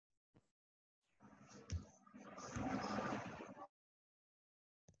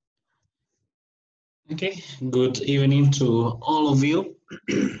Okay, good evening to all of you.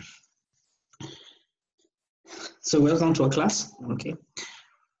 So welcome to our class. Okay,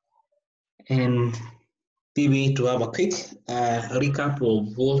 and maybe to have a quick recap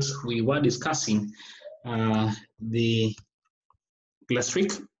of what we were discussing the last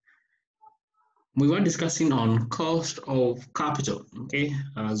week. We were discussing on cost of capital. Okay,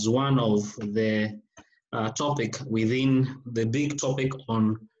 as one of the topic within the big topic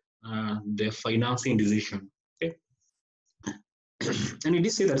on the financing decision. Okay, and we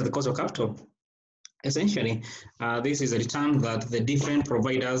did say that the cost of capital. Essentially, this is a return that the different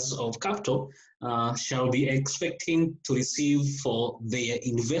providers of capital shall be expecting to receive for their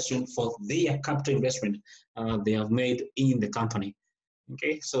investment, for their capital investment they have made in the company.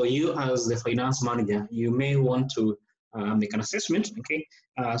 Okay, so you as the finance manager, you may want to make an assessment, okay,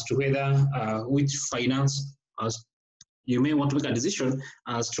 as to whether which finance, as you may want to make a decision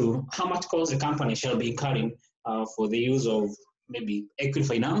as to how much cost the company shall be incurring for the use of maybe equity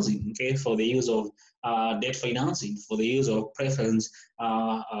financing, okay, for the use of debt financing, for the use of preference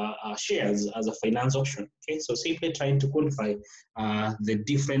shares as a finance option. Okay, so simply trying to quantify the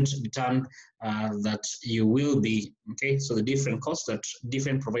different return that you will be, okay, so the different costs that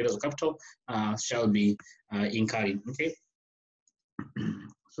different providers of capital shall be incurring. Okay,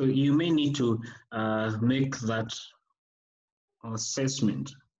 so you may need to make that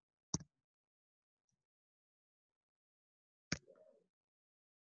assessment.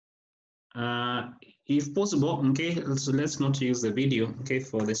 If possible, okay, so let's not use the video, okay,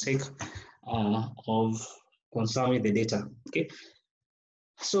 for the sake of conserving the data, okay.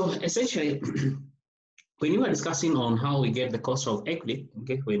 So essentially, when you are discussing on how we get the cost of equity,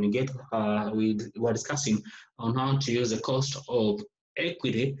 okay, when we get, we were discussing on how to use the cost of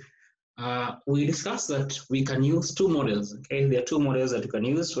equity, we discussed that we can use two models. Okay, there are two models that you can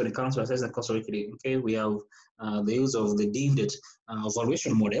use when it comes to assessing the cost of equity. Okay, we have the use of the dividend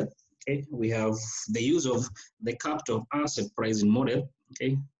valuation model. Okay, we have the use of the capital asset pricing model.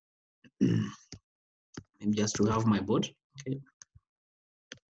 Okay, maybe just to have my board. Okay,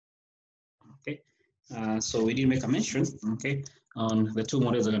 okay. So we did make a mention. Okay, on the two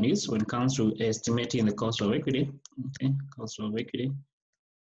models that I use when it comes to estimating the cost of equity. Okay, cost of equity.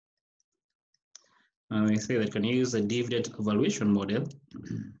 We say that you can use the dividend valuation model.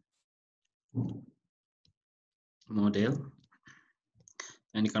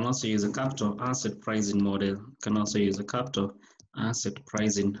 And you can also use a capital asset pricing model. You can also use a capital asset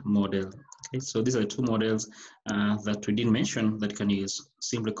pricing model. Okay, so these are the two models that we didn't mention that you can use,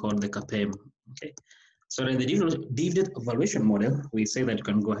 simply called the CAPM. Okay, so in the dividend valuation model, we say that you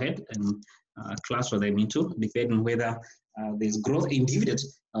can go ahead and classify them into depending on whether there's growth in dividend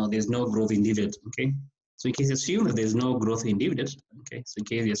or there's no growth in dividend. Okay, so in case you assume that there's no growth in dividend, okay, so in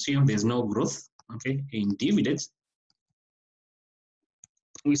case you assume there's no growth, okay, in dividends,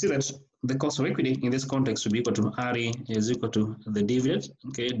 we see that the cost of equity in this context will be equal to RE is equal to the dividend,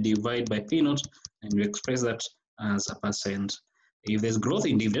 okay, divide by P naught, and we express that as a percent. If there's growth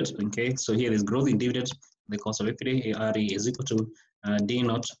in dividend, okay, so here there's growth in dividend, the cost of equity, RE is equal to D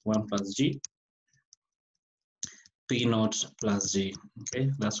naught 1 plus G, P naught plus G,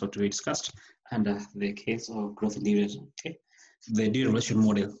 okay, that's what we discussed under the case of growth in dividend, okay, the derivation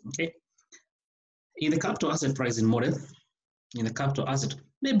model, okay. In the capital asset pricing model, in the capital asset,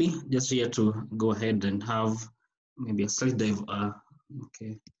 maybe just here to go ahead and have maybe a slight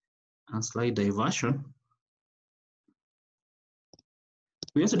slight diversion.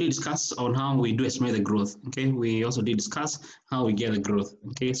 We also did discuss on how we do estimate the growth. Okay, we also did discuss how we get the growth.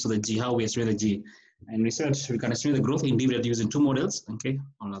 Okay, so the G, how we estimate the G, and we said we can estimate the growth in dividend using two models. Okay,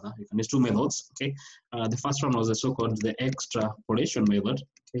 or rather, we can use two methods. Okay, the first one was the so-called the extrapolation method.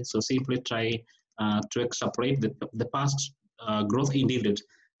 Okay, so simply try to extrapolate the past growth in dividend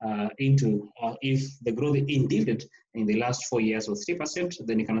into if the growth in dividend in the last 4 years was 3%,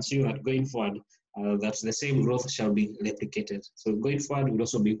 then you can assume that going forward that the same growth shall be replicated. So going forward will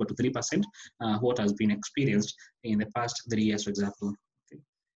also be equal to 3%, what has been experienced in the past 3 years, for example. Okay.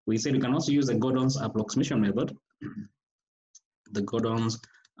 We said we can also use the Gordon's approximation method, the Gordon's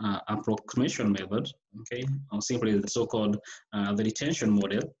approximation method, okay, or simply the so-called the retention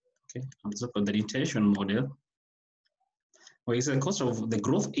model, okay, or so-called the retention model. Well, it's the cost of the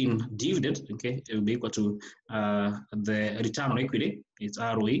growth in dividend, okay, it will be equal to the return on equity, it's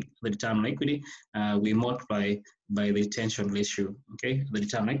ROE, the return on equity, we multiply by the retention ratio, okay, the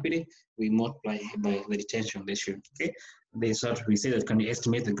return on equity, we multiply by the retention ratio, okay. This is what we say that can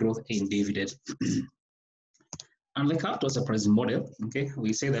estimate the growth in dividend. And the capital asset pricing model, okay,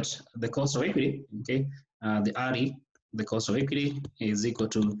 we say that the cost of equity, okay, the RE the cost of equity is equal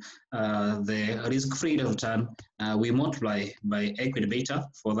to the risk-free rate of return. We multiply by equity beta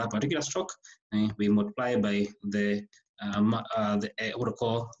for that particular stock, and we multiply by the what we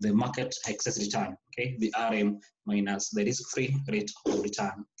call the market excess return, okay, the RM minus the risk-free rate of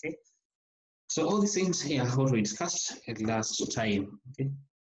return, okay. So all these things here are what we discussed at last time, okay.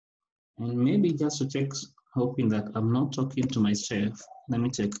 And maybe just to check, hoping that I'm not talking to myself, let me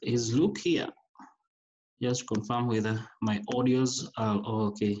check, is Luke here? Just confirm whether my audios are all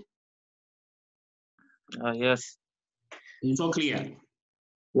okay. Yes. It's all clear?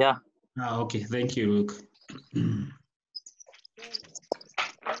 Yeah. Okay, thank you, Luke.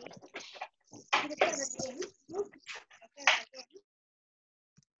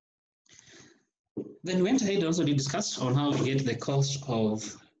 Then we went ahead and also did discuss on how we get the cost of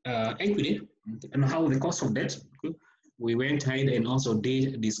equity and how the cost of debt. We went ahead and also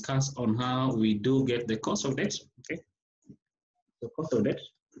did discuss on how we do get the cost of debt. Okay, the cost of debt.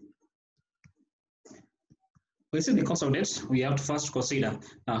 We see the cost of debt. We have to first consider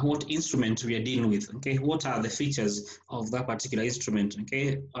what instrument we are dealing with. Okay, what are the features of that particular instrument?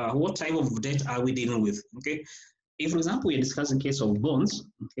 Okay, what type of debt are we dealing with? Okay. If, for example, we are discussing case of bonds,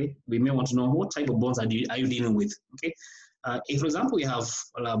 okay, we may want to know what type of bonds are you dealing with, okay? If, for example, we have,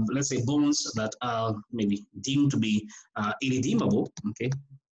 let's say, bonds that are maybe deemed to be irredeemable, okay?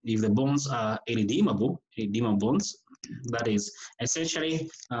 If the bonds are irredeemable bonds, that is essentially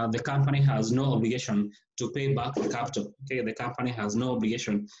the company has no obligation to pay back the capital, okay? The company has no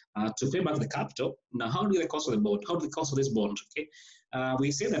obligation to pay back the capital. Now, how do the cost of the bond? How do the cost of this bond, okay?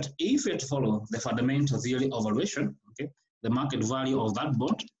 We say that if we follow the fundamental theory of valuation, okay, the market value of that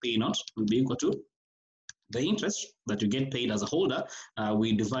bond, P naught, will be equal to the interest that you get paid as a holder.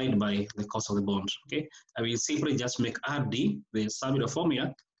 We divide by the cost of the bond. Okay, we simply just make RD the Savita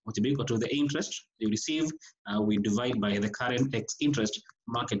formula, which will be equal to the interest you receive. We divide by the current interest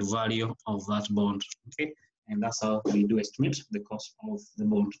market value of that bond. Okay, and that's how we do estimate the cost of the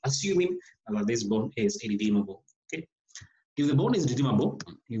bond, assuming that this bond is irredeemable. Okay. If the bond is redeemable,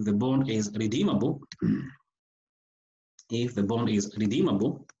 if the bond is redeemable,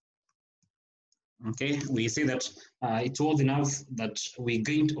 okay, we say that it's old enough that we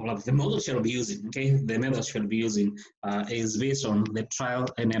going to, or the model shall be using, okay, the method shall be using is based on the trial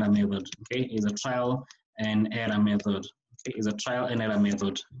and error method, okay, is a trial and error method, okay, is a trial and error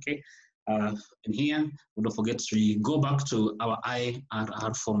method, okay. And here, don't forget to go back to our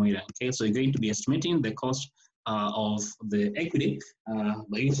IRR formula, okay, so you're going to be estimating the cost of the equity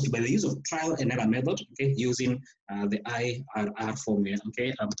by the use of trial and error method, okay, using the IRR formula,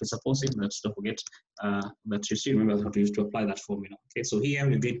 okay. I'm supposing that, don't forget that you still remember how to use to apply that formula, okay. So here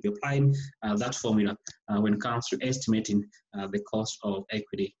we're going to be applying that formula when it comes to estimating the cost of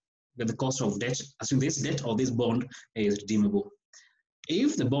equity, the cost of debt, assuming this debt or this bond is redeemable.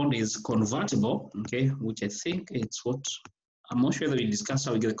 If the bond is convertible, okay, which I think it's what, I'm not sure that we discussed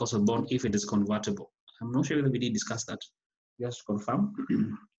how we get the cost of bond if it is convertible. I'm not sure whether we did discuss that. Just confirm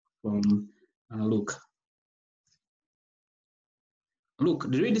from Luke. Luke,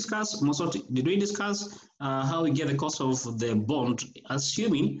 did we discuss, Mosoti, did we discuss how we get the cost of the bond,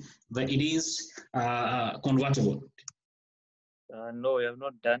 assuming that it is convertible? No, we have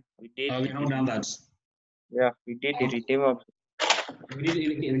not done. We did. We have not done that. Yeah, we did the redeemable. We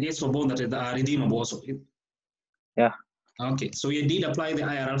did in the case for bond that are redeemable also. Yeah. Okay, so we did apply the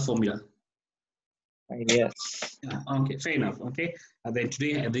IRR formula. Yes. Yeah, okay, fair enough. Okay, and then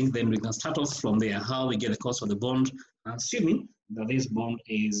today I think then we can start off from there, how we get the cost of the bond, assuming that this bond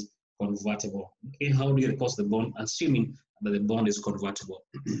is convertible. Okay, how do you get the cost of the bond, assuming that the bond is convertible?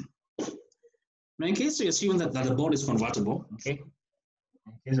 Now, in case you assume that the bond is convertible, okay,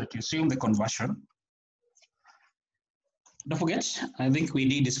 in case that you assume the conversion, don't forget, I think we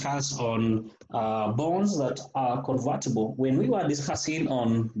did discuss on bonds that are convertible. When we were discussing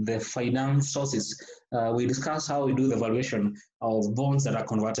on the finance sources, we discussed how we do the valuation of bonds that are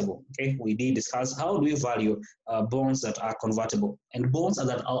convertible. Okay, we did discuss how do we value bonds that are convertible and bonds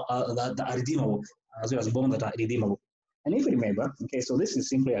that are redeemable, as well as bonds that are redeemable. And if you remember, okay, so this is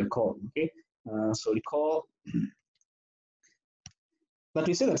simply a recall. Okay, so recall that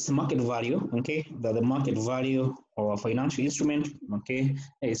we say that's the market value, okay, that the market value of a financial instrument, okay,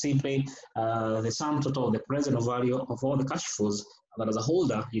 is simply the sum total of the present value of all the cash flows that as a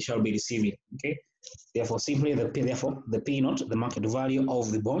holder you shall be receiving, okay. Therefore, simply the P naught, the market value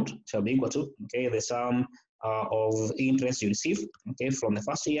of the bond, shall be equal to, okay, the sum of interest you receive, okay, from the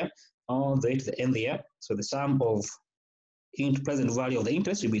first year all the way to the end of the year. So the sum of present value of the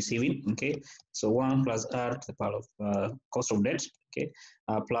interest you'll be receiving, okay, so 1 plus R to the power of cost of debt okay,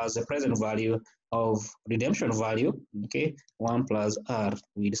 plus the present value of redemption value, okay, 1 plus R.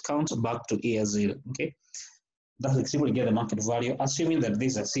 We discount back to year 0, okay. That's simply get the market value, assuming that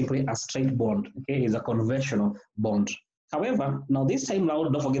this is simply a straight bond, okay, is a conventional bond. However, now this time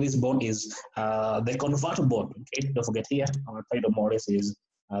round, don't forget this bond is the convertible bond, okay. Don't forget here, our title more or less is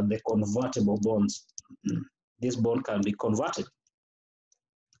the convertible bonds. This bond can be converted.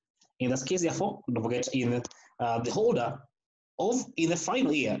 In this case, therefore, don't forget in the holder of in the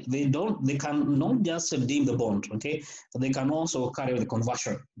final year, they can not just redeem the bond, okay, they can also carry the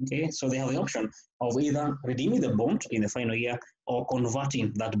conversion, okay, so they have the option of either redeeming the bond in the final year or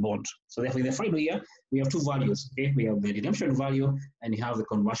converting that bond. So therefore in the final year we have two values, okay, we have the redemption value and you have the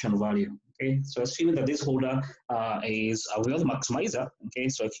conversion value, okay. So assuming that this holder is a wealth maximizer, okay,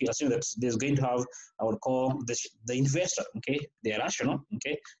 so if you assume that there's going to have, I would call this the investor, okay, they are rational,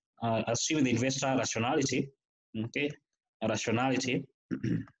 okay, assuming the investor rationality, okay, rationality,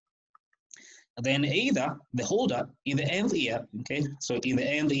 then either the holder in the end year, okay, so in the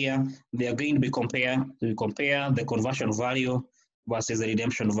end year, they are going to be compare the conversion value versus the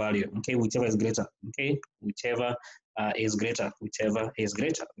redemption value, okay, whichever is greater, okay, whichever is greater,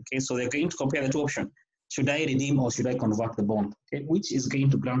 okay, so they're going to compare the two options. Should I redeem or should I convert the bond, okay, which is going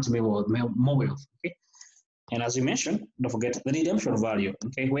to grant me more wealth, okay. And as you mentioned, don't forget the redemption value.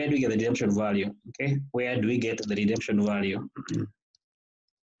 Okay, where do we get the redemption value? Okay, where do we get the redemption value?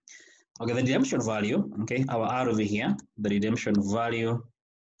 Okay, the redemption value, okay, our R over here, the redemption value,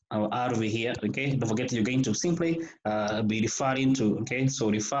 our R over here, okay, don't forget you're going to simply be referring to, okay, so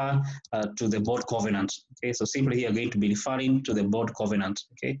refer to the board covenant, okay, so simply here you're going to be referring to the board covenant,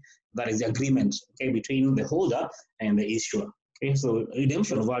 okay, that is the agreement, okay, between the holder and the issuer, okay, so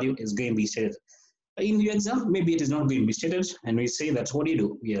redemption value is going to be stated. In your exam, maybe it is not going to be stated, and we say that what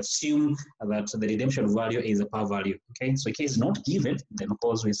do? We assume that the redemption value is a par value. Okay, so in case not given, then of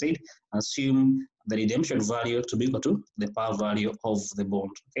course we said assume the redemption value to be equal to the par value of the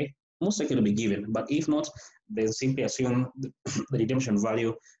bond. Okay, most likely to be given, but if not, then simply assume the redemption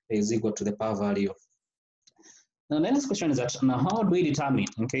value is equal to the par value. Now, the next question is that now how do we determine?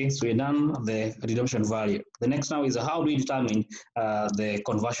 Okay, so we've done the redemption value. The next now is how do we determine the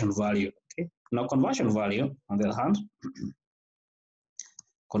conversion value? Okay, now conversion value on the other hand,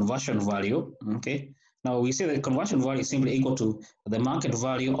 conversion value. Okay, now we say that conversion value is simply equal to the market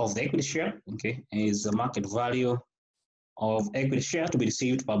value of the equity share. Okay, is the market value of equity share to be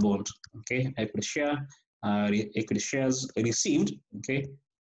received per bond. Okay, equity shares received. Okay,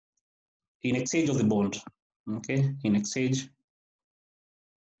 in exchange of the bond. Okay, in exchange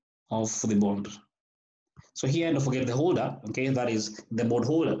of the bond. So here, don't forget the holder, okay, that is the bond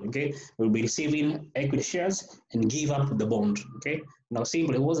holder, okay, will be receiving equity shares and give up the bond, okay. Now,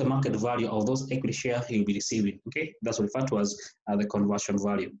 simply, what's the market value of those equity shares he will be receiving, okay? That's referred to as the conversion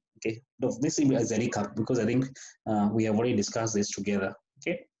value, okay. This simply is a recap because I think we have already discussed this together,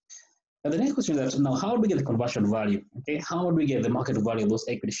 okay. And the next question is that now how do we get the conversion value? Okay, how do we get the market value of those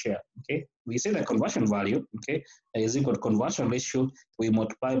equity share? Okay, we say that conversion value, okay, is equal to conversion ratio. We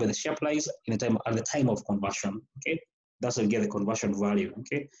multiply by the share price in the time at the time of conversion. Okay, that's how we get the conversion value.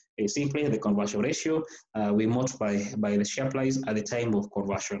 Okay, it's simply the conversion ratio. We multiply by the share price at the time of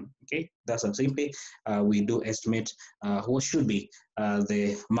conversion. Okay, that's how simply we do estimate what should be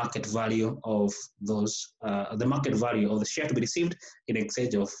the market value of those, the market value of the share to be received in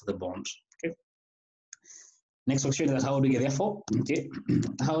exchange of the bond. Okay. Next question is how do we get therefore? Okay,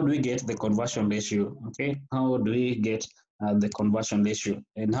 how do we get the conversion ratio? Okay, how do we get the conversion ratio,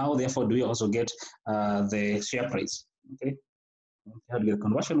 and how therefore do we also get the share price? Okay, how do we get the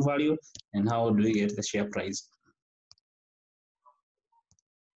conversion value, and how do we get the share price?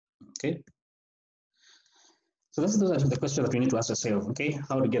 Okay. So those are the questions that we need to ask ourselves, okay?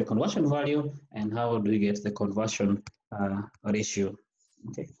 How to get conversion value and how do we get the conversion ratio,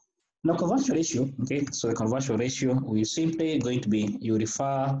 okay? Now conversion ratio, okay? So the conversion ratio, we simply going to be, you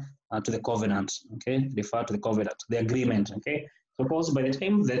refer to the covenant, okay? Refer to the covenant, the agreement, okay? Suppose by the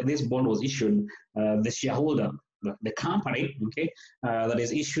time that this bond was issued, the shareholder, the company, okay, that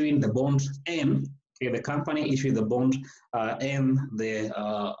is issuing the bond and okay, the company issuing the bond and the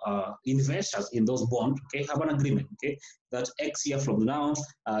investors in those bonds, okay, have an agreement, okay, that X year from now,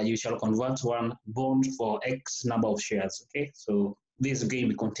 you shall convert one bond for X number of shares, okay. So this again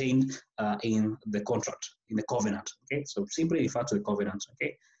be contained in the contract, in the covenant, okay. So simply refer to the covenant,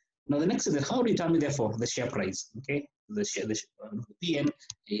 okay. Now the next is how do you determine therefore the share price, okay. The PN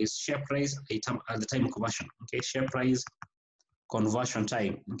is share price at the time of conversion, okay. Share price conversion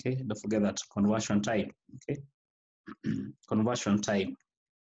time, okay, don't forget that conversion time, okay. Conversion time,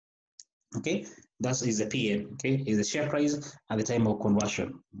 okay. That is the PN, okay, is the share price at the time of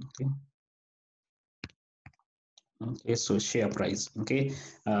conversion, okay. Okay, so share price, okay,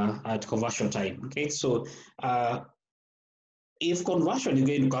 at conversion time, okay. So if conversion is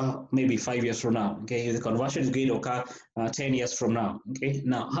going to occur maybe 5 years from now, okay, if the conversion is going to occur 10 years from now, okay,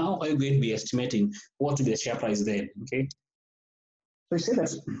 now how are you going to be estimating what will be the share price then, okay? So you say that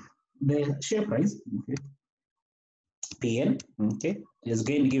the share price, okay, PN, okay, is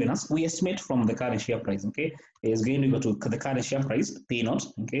going to be given us, we estimate from the current share price, okay, is going to go to the current share price, P naught,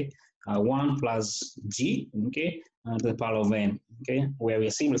 okay, 1 plus G, okay, to the power of N, okay, where we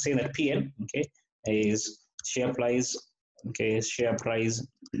are simply saying that PN, okay, is share price, okay, share price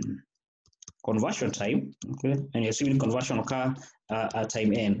conversion time, okay, and you're assuming conversion occur at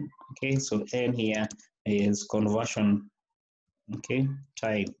time N, okay, so N here is conversion, okay,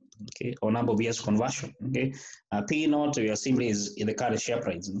 time, okay, or number of years conversion, okay. P naught we are simply is the current share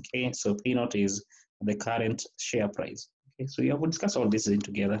price, okay, so P naught is the current share price, okay. So yeah, we'll discuss all this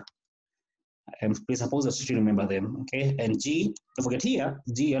together, and please suppose that you remember them, okay. And G, don't forget here,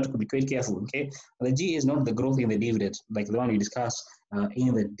 G you have to be quite careful, okay. The G is not the growth in the dividend like the one we discussed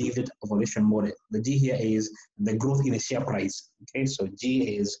in the dividend evaluation model. The G here is the growth in the share price, okay. So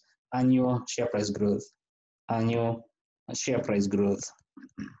G is annual share price growth, annual share price growth,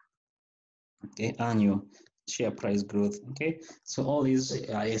 okay, annual share price growth, okay. So all these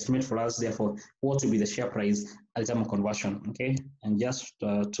are estimate for us, therefore what will be the share price at the time of conversion, okay. And just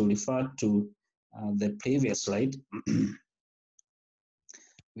to refer to the previous slide,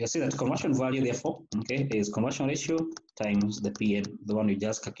 we see that conversion value therefore, okay, is conversion ratio times the PN, the one we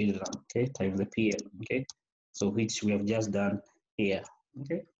just calculated, okay, times the PN, okay, so which we have just done here,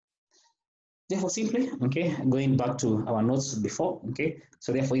 okay. Therefore, simply, okay, going back to our notes before, okay,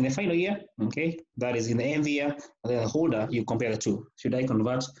 so therefore in the final year, okay, that is in the end year, the holder, you compare the two. Should I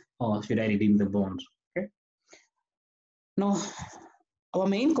convert or should I redeem the bond, okay? Now, our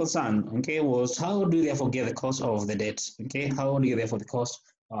main concern, okay, was how do you therefore get the cost of the debt, okay? How do you therefore the cost,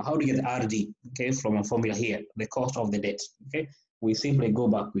 how do you get the RD, okay, from a formula here, the cost of the debt, okay? We simply go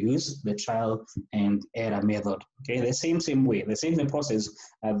back, we use the trial and error method, okay? The same way, the same process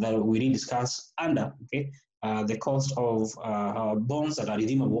that we did discuss under, okay, the cost of bonds that are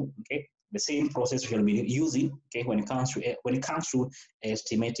redeemable, okay? The same process we will be using, okay, when it comes to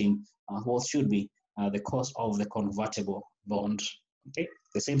estimating what should be the cost of the convertible bond. Okay,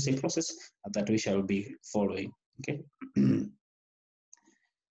 the same process that we shall be following. Okay,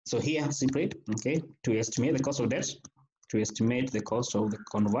 so here simply, okay, to estimate the cost of debt, to estimate the cost of the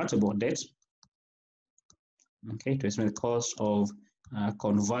convertible debt, okay, to estimate the cost of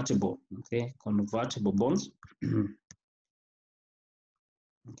convertible, okay, convertible bonds,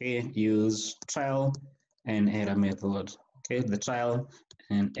 okay, use trial and error method. Okay, the trial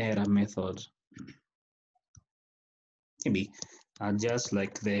and error method. Maybe just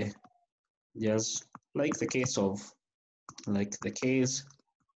like the case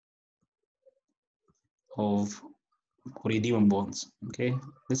of redeemable bonds. Okay,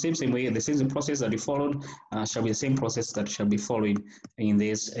 the same way, the same process that we followed shall be the same process that shall be following in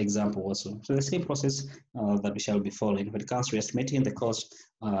this example also. So the same process that we shall be following when it comes to estimating the cost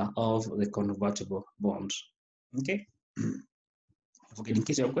of the convertible bond. Okay. In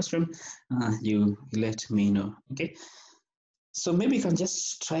case you have a question, you let me know. Okay. So maybe you can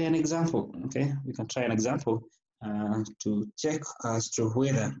just try an example, okay? We can try an example to check as to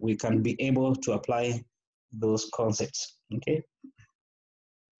whether we can be able to apply those concepts, okay?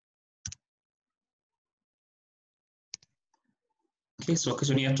 Okay, so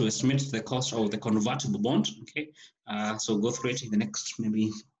question here to estimate the cost of the convertible bond, okay? So go through it in the next maybe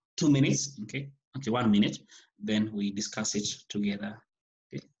 2 minutes, okay? Okay, 1 minute, then we discuss it together,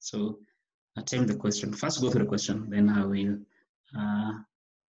 okay? So attempt the question. First go through the question, then I will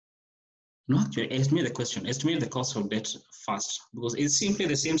no, actually, estimate the question. Estimate the cost of debt first, because it's simply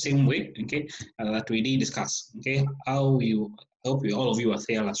the same way, okay, that we did discuss, okay. How you, I hope all of you were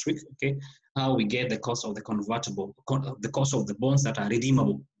there last week, okay. How we get the cost of the convertible, the cost of the bonds that are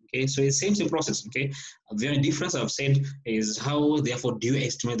redeemable, okay. So it's same process, okay. The only difference I've said is how, therefore, do you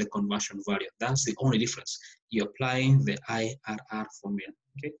estimate the conversion value? That's the only difference. You're applying the IRR formula,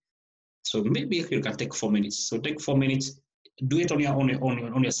 okay. So maybe you can take 4 minutes. So take 4 minutes. Do it on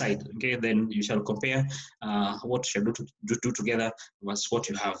your side, okay? Then you shall compare what you shall do together versus what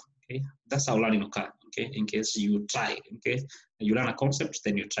you have, okay? That's how learning occurs, okay? In case you try, okay? You learn a concept,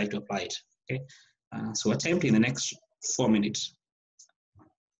 then you try to apply it, okay? So attempt in the next 4 minutes.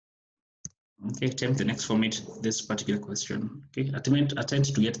 Okay, attempt the next 4 minutes this particular question. Okay,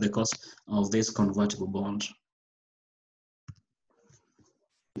 attempt to get the cost of this convertible bond.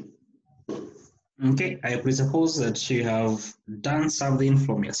 Okay, I presuppose that you have done something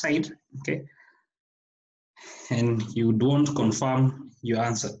from your side, okay, and you don't confirm your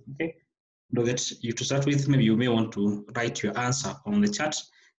answer, okay. Know that you to start with, maybe you may want to write your answer on the chat,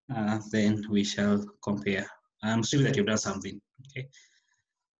 then we shall compare. I'm assuming that you've done something, okay.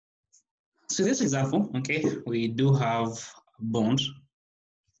 So this example, okay, we do have a bond.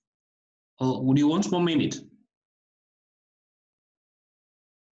 Or would you want more minute?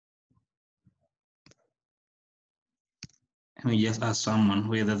 Let me just ask someone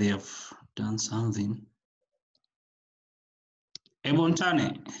whether they have done something.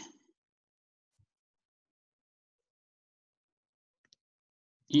 Ebontane.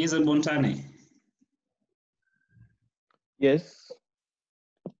 Yes, Ebontane. Yes.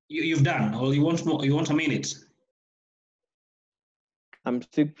 You've done, or you want more? You want a minute? I'm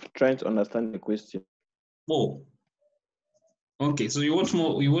still trying to understand the question. Oh, okay. So you want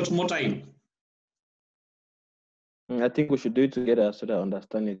more? You want more time? I think we should do it together so that I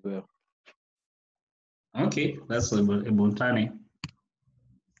understand it well. Okay, that's Ebontane.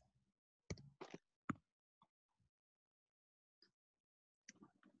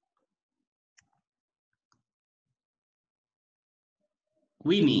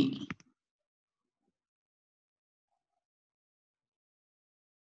 Winnie.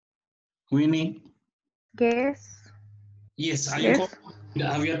 Winnie. Yes. Yes. Are Yes. you?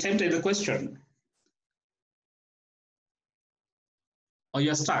 Have you attempted the question? Or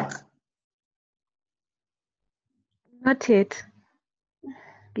you're stuck? Not yet.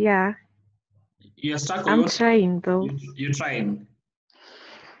 Yeah. You're stuck, or I'm trying though. you're trying.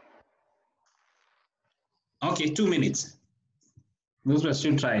 Okay, 2 minutes. Those were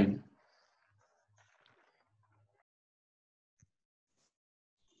still trying.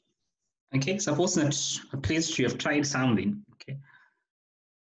 Okay, suppose that at least you have tried something. Okay.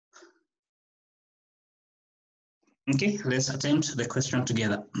 Okay, let's attempt the question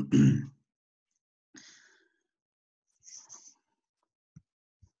together.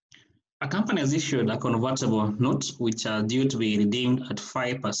 A company has issued a convertible note which are due to be redeemed at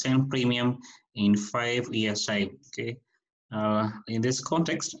 5% premium in 5 years' time. Okay. In this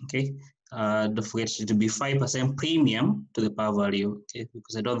context, okay, don't forget it to be 5% premium to the par value, okay,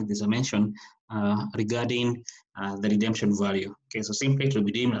 because I don't think there's a mention regarding the redemption value. Okay, so simply to be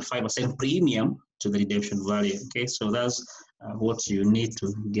redeemed at 5% premium to the redemption value. Okay, so that's what you need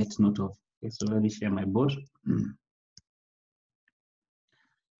to get note of. Okay, so let me share my board.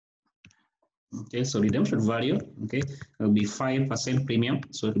 Okay, so redemption value, okay, will be 5% premium,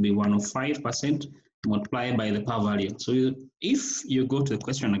 so it will be 105% multiplied by the par value. So if you go to the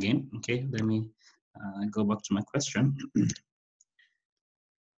question again, okay, let me go back to my question.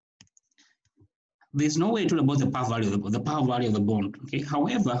 There's no way to about the par value, the par value of the bond. Okay,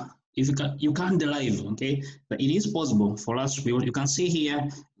 however, if you can't derive, okay, but it is possible for us to be able. You can see here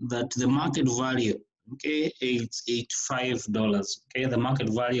that the market value, okay, it's $85. Okay, the market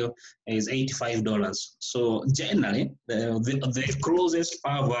value is $85. So generally, the closest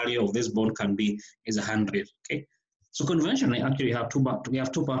par value of this bond can be is 100. Okay, so conventionally, actually, we have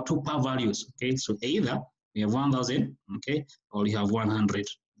two par values. Okay, so either we have 1,000, okay, or we have 100.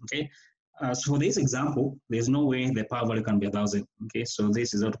 Okay. So for this example, there's no way the par value can be 1,000. Okay, so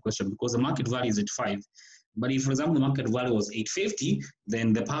this is out of question because the market value is at 5. But if, for example, the market value was 850,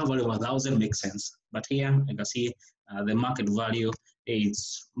 then the par value of 1,000 makes sense. But here, you can see the market value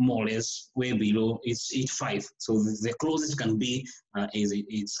is more or less way below. It's 5. So the closest can be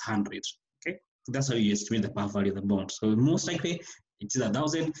it's 100. Okay, so that's how you estimate the par value of the bond. So most likely it is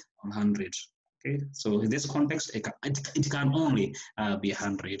 1,000 or 100. Okay, so in this context, it can only be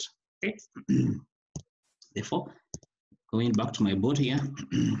 100. Okay. Therefore, going back to my board here,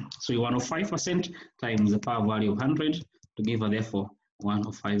 so you want 5% times the par value of 100 to give her therefore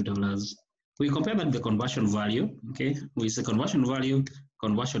 $105. We compare that to the conversion value, okay, with the conversion value,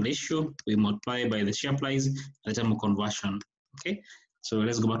 conversion ratio, we multiply by the share price at the time of conversion, okay. So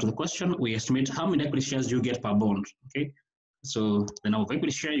let's go back to the question. We estimate how many equity shares you get per bond, okay. So the number of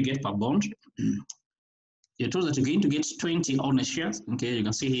equity share you get per bond, you're told that you're going to get 20 owner shares. Okay, you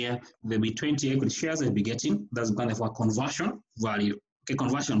can see here there'll be 20 equity shares that you'll be getting. That's kind of a conversion value, okay,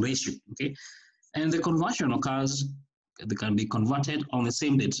 conversion ratio. Okay, and the conversion occurs, they can be converted on the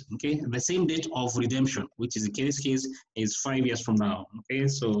same date. Okay, the same date of redemption, which is in this case is 5 years from now. Okay,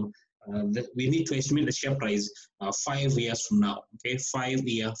 so we need to estimate the share price 5 years from now. Okay, 5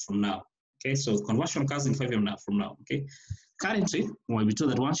 years from now. Okay, so conversion occurs in 5 years from now. Okay. Currently, we'll be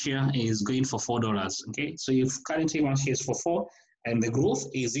told that one share is going for $4. Okay, so if currently one share is for 4, and the growth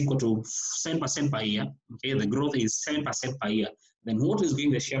is equal to 7% per year. Okay, the growth is 7% per year. then what is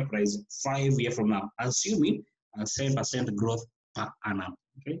giving the share price 5 years from now, assuming a 7% growth per annum.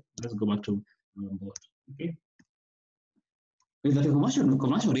 Okay, let's go back to our board. Okay, if the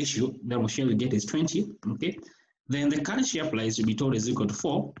conversion ratio that we shall get is 20, okay, then the current share price will be told is equal to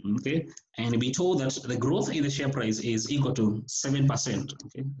 4, okay, and be told that the growth in the share price is equal to 7%.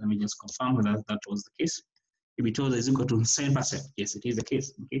 Okay, let me just confirm that that was the case. If be told is equal to 7%, yes, it is the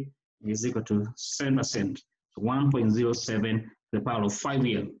case. Okay, it is equal to 7%, so 1.07 to the power of 5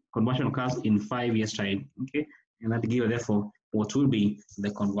 years. Conversion occurs in 5 years' time. Okay, and that gives therefore what will be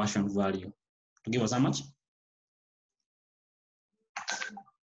the conversion value. To give us how much?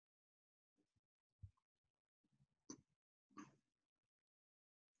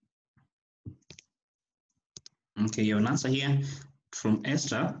 Okay, your answer here from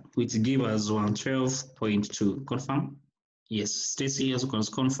Esther, which give us 112.2. Confirm? Yes, Stacy also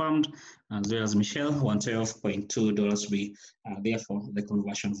confirmed, as well as Michelle, $112.2 be therefore the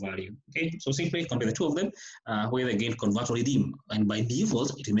conversion value. Okay, so simply compare the two of them, whether again convert or redeem, and by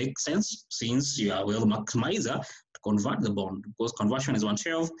default it makes sense since you are well maximizer to convert the bond, because conversion is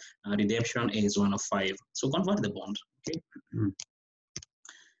 112, redemption is 105. So convert the bond. Okay.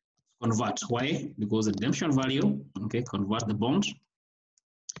 Convert. Why? Because the redemption value, okay, convert the bond,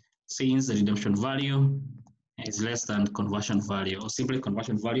 since the redemption value is less than conversion value, or simply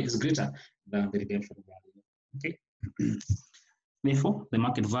conversion value is greater than the redemption value. Okay. Therefore, the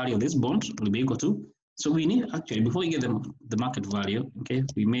market value of this bond will be equal to, so we need actually, before we get the market value, okay,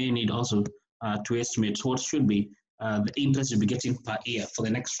 we may need also to estimate what should be the interest you'll be getting per year for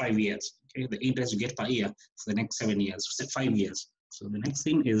the next 5 years. Okay, the interest you get per year for the next 7 years, 5 years. So the next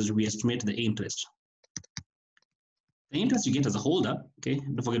thing is we estimate the interest. The interest you get as a holder, okay,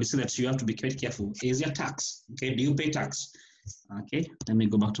 don't forget to say that you have to be quite careful, is your tax. Okay, do you pay tax? Okay, let me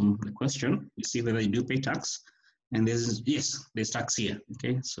go back to the question. You see whether you do pay tax. And there's, yes, there's tax here.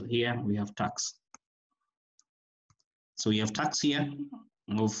 Okay, so here we have tax. So we have tax here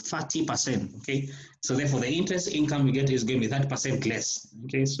of 30%. Okay, so therefore the interest income you get is going to be 30% less.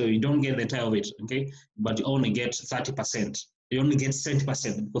 Okay, so you don't get the entire of it. Okay, but you only get 30%. You only get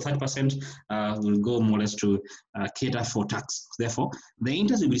 70%, because 30% will go more or less to cater for tax. Therefore, the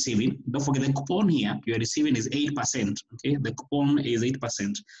interest you'll be receiving, don't forget the coupon here you are receiving is 8%. Okay, the coupon is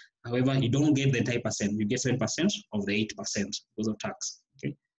 8%. However, you don't get the entire percent. You get 7% of the 8% because of tax.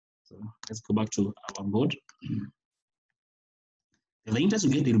 Okay, so let's go back to our board. The interest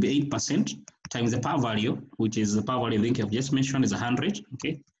you get will be 8% times the par value, which is the par value I think I've just mentioned is 100.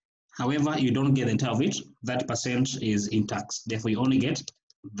 Okay. However, you don't get the entire of it. That percent is in tax. Therefore, you only get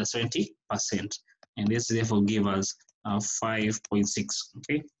the 70%. And this therefore give us 5.6.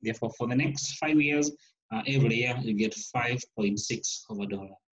 Okay. Therefore, for the next 5 years, every year you get 5.6 of a dollar.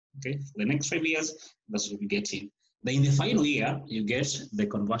 Okay. For the next 5 years, that's what you get in. Then in the final year, you get the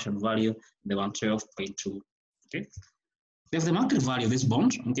conversion value, the 112.2. Okay. If the market value of this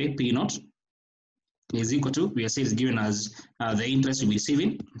bond, okay, P naught, is equal to, we are saying is given as the interest you'll be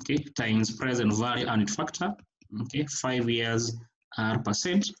receiving, okay, times present value and its factor, okay, 5 years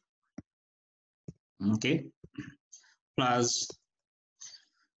R%, okay, plus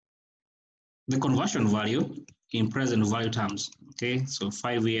the conversion value in present value terms, okay, so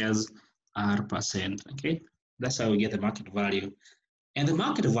 5 years R%, okay, that's how we get the market value. And the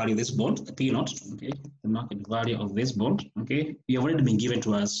market value of this bond, the P naught, okay, the market value of this bond, okay, we have already been given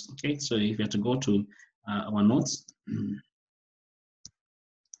to us, okay, so if you have to go to our notes,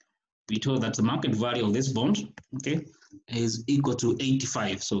 we told that the market value of this bond, okay, is equal to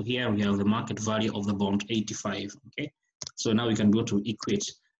 85. So here we have the market value of the bond, 85, okay. So now we can go to equate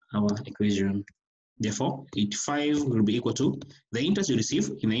our equation. Therefore, 85 will be equal to the interest you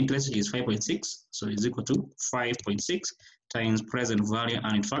receive in the interest is 5.6, so it's equal to 5.6 times present value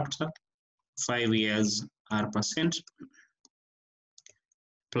and its factor, 5 years R%,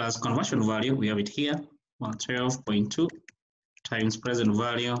 plus conversion value, we have it here, 112.2 times present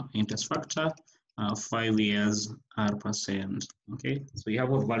value interest factor, 5 years R%. Okay, so you have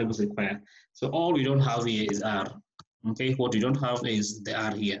what variables required. So all we don't have here is R. Okay, what we don't have is the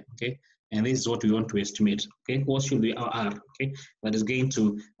R here. Okay, and this is what we want to estimate. Okay, what should be our R? Okay, that is going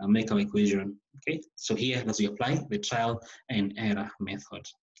to make our equation. Okay, so here as we apply the trial and error method.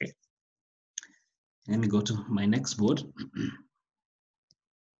 Okay, let me go to my next board.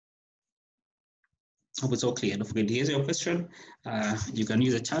 Hope it's all clear. Don't forget to answer your question. You can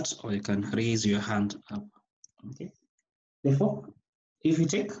use a chat or you can raise your hand up. Okay. Therefore, if you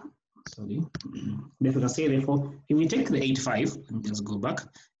take sorry. Therefore, we can say, therefore, if we take the 85, just go back.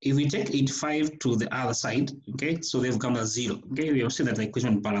 If we take 85 to the other side, okay, so they've come as 0. Okay, we will see that the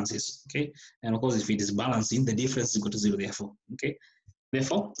equation balances. Okay, and of course, if it is balancing, the difference is equal to 0. Therefore, okay,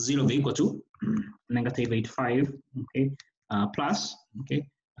 therefore, 0 will be equal to negative 85. Okay, plus, okay,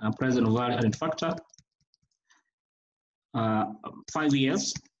 present value added factor. 5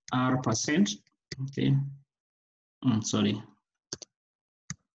 years R%. Okay, sorry.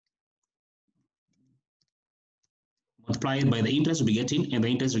 Multiplied by the interest we'll be getting, and the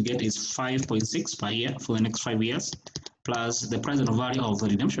interest we get is 5.6 per year for the next 5 years, plus the present value of the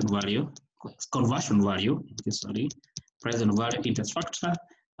redemption value, conversion value, okay, sorry, present value interest factor,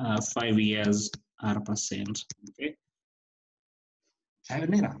 5 years R%. Okay, trial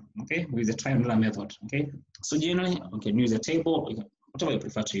and error. Okay, we use the trial and error method. Okay, so generally, okay, use a table, whatever you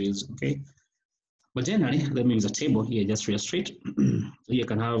prefer to use. Okay, but generally, let me use a table here just to illustrate. So you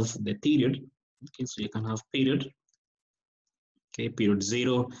can have the period. Okay, so you can have period. Okay, period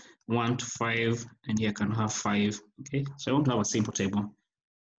 0, 1 to 5, and here I can have 5. Okay, so I want to have a simple table.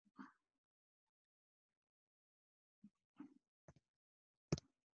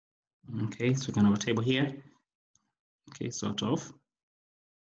 Okay, so we can have a table here. Okay, sort of.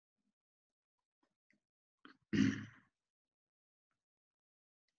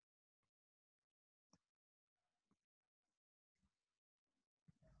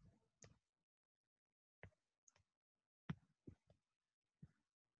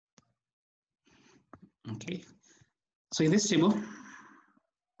 Okay, so in this table,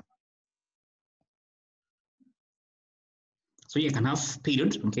 so here I can have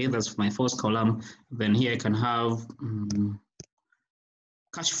period. Okay, that's my first column. Then here I can have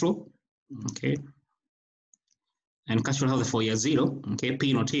cash flow. Okay, and cash flow have the 4 year 0. Okay,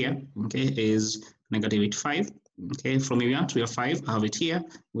 P note here. Okay, is negative 85. Okay, from year 1 to year 5, I have it here,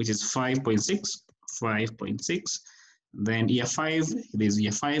 which is 5.6, 5.6. Then year 5, it is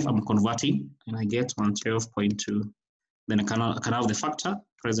year 5, I'm converting, and I get 112.2. Then I can have the factor,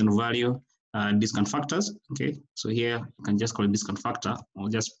 present value, discount factors. Okay, so here I can just call it discount factor, or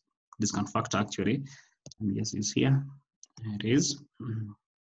just discount factor actually. Let me just use here. There it is.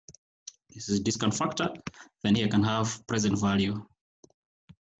 This is discount factor. Then here I can have present value.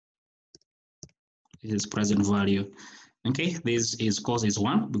 This is present value. Okay, this is cost is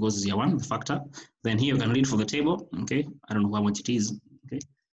 1 because it's year 1, the factor. Then here you can read for the table. Okay, I don't know how much it is. Okay,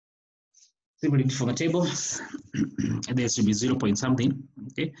 simply read for the table. There should be 0 point something.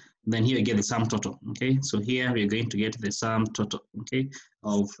 Okay, then here you get the sum total. Okay, so here we're going to get the sum total. Okay,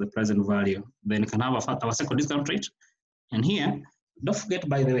 of the present value. Then you can have our second discount rate. And here, don't forget,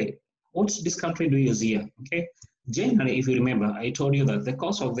 by the way, what discount rate do you use here? Okay, generally, if you remember, I told you that the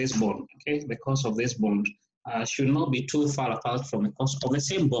cost of this bond, okay, the cost of this bond should not be too far apart from the cost of the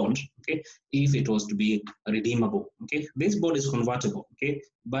same bond, okay, if it was to be redeemable, okay. This bond is convertible, okay,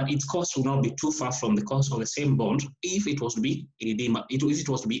 but its cost will not be too far from the cost of the same bond if it was to be redeemable, if it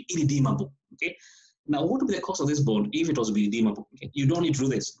was to be irredeemable, okay. Now, what would be the cost of this bond if it was to be redeemable? Okay, you don't need to do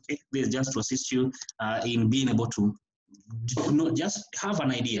this, okay. This is just to assist you in being able to not just have an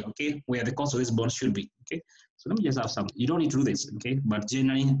idea, okay, where the cost of this bond should be, okay. So let me just have some. You don't need to do this, okay, but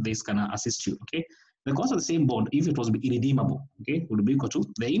generally this can assist you, okay. The cost of the same bond, if it was irredeemable, okay, would be equal to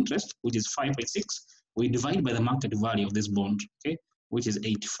the interest, which is 5.6. We divide by the market value of this bond, okay, which is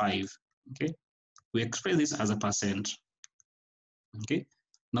 85, okay. We express this as a percent, okay.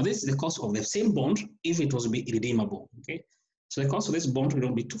 Now this is the cost of the same bond if it was to be irredeemable, okay. So the cost of this bond will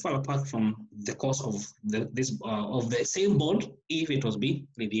not be too far apart from the cost of the same bond if it was be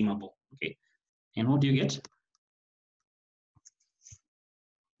redeemable. Okay, and what do you get?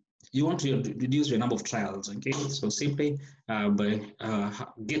 You want to reduce your number of trials. Okay, so simply by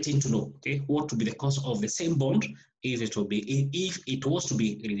getting to know, okay, what would be the cost of the same bond if it was to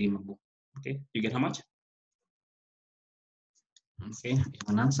be redeemable. Okay, you get how much? Okay,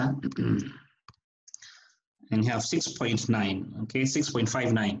 an answer. And you have 6.9, okay,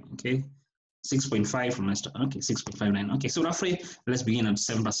 6.59, okay, 6.5 from last, okay, 6.59, okay, so roughly, let's begin at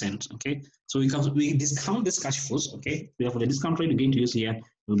 7%, okay, so we discount this cash flows, okay, therefore the discount rate we're going to use here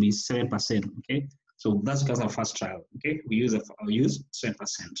will be 7%, okay, so that's because our first trial, okay, we use 7%,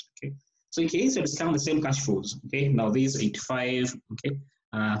 okay, so in case you discount the same cash flows, okay, now these 85, okay,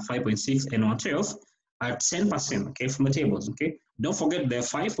 5.6 and 112 at 10%, okay, from the tables, okay. Don't forget the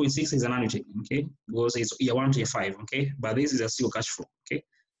 5.6 is an annuity, okay, because it's year 1 to year 5, okay, but this is a single cash flow, okay.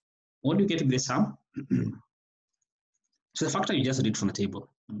 What do you get with the sum? So the factor you just read from the table,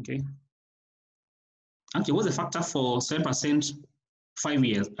 okay. Okay, what's the factor for 7%, 5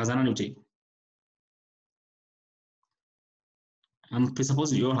 years as an annuity? I'm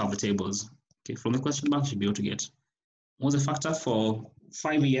presupposing you all have the tables. Okay, from the question bank, you should be able to get. What's the factor for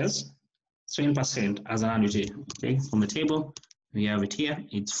 5 years? 7% as an annuity. Okay, from the table, we have it here.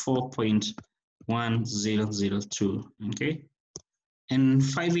 It's 4.1002. Okay, and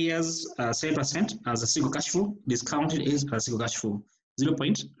 5 years, 7% as a single cash flow. Discounted is a single cash flow. 0.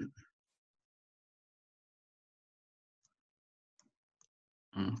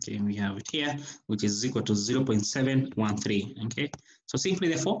 Okay, we have it here, which is equal to 0.713. Okay, so simply,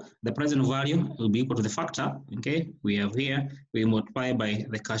 therefore, the present value will be equal to the factor. Okay, we have here, we multiply by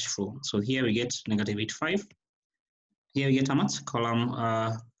the cash flow. So here we get negative 85. Here we get how much? Column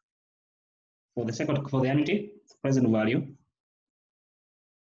for the annuity, present value.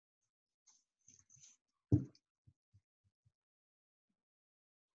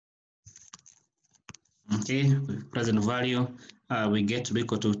 Okay, present value, we get to be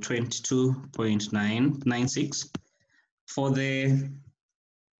equal to 22.996. For the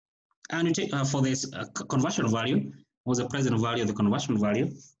annuity, for this conversion value, was the present value of the conversion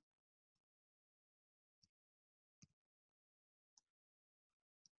value.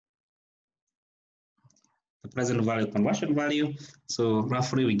 The present value, conversion value. So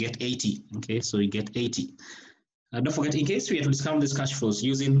roughly we get 80. Okay, so we get 80. Don't forget, in case we have to discount these cash flows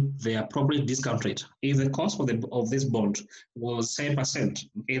using the appropriate discount rate, if the cost of this bond was 7%,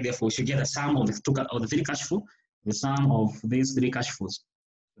 okay, therefore we should get the sum of the three cash flow, the sum of these three cash flows.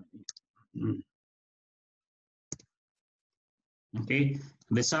 Okay,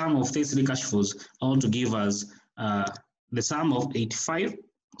 the sum of these three cash flows all to give us the sum of 85.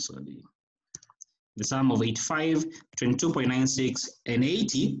 Sorry. The sum of 85, 22.96, and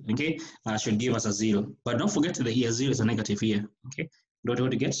 80, okay, should give us a 0. But don't forget the year 0 is a negative here, okay. What do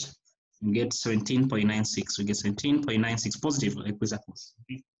we get? We get 17.96. We get 17.96 positive, like suppose,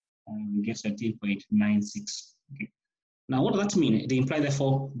 okay. We get 17.96, okay. Now, what does that mean? It implies,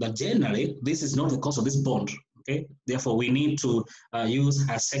 therefore, that generally, this is not the cost of this bond, okay. Therefore, we need to use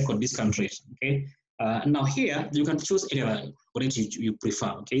a second discount rate, okay. Now here, you can choose any other rate you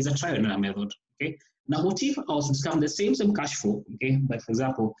prefer, okay. It's a trial and error method, okay. Now, what if I was to discount the same cash flow, okay, by, for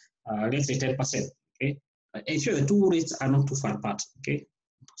example, let's say 10%, okay. Ensure the two rates are not too far apart, okay.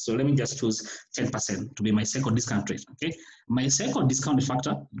 So let me just choose 10% to be my second discount rate, okay. My second discount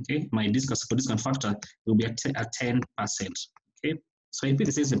factor, okay, my discount factor will be at 10%, okay. So I repeat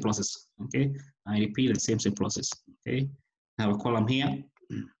the same process, okay. I repeat the same process, okay. I have a column here,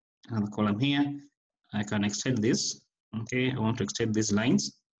 I have a column here. I can extend this, okay. I want to extend these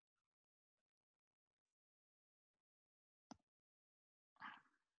lines.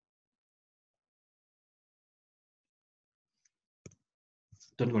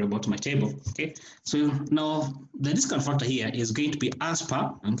 Don't worry about my table, okay. So now the discount factor here is going to be as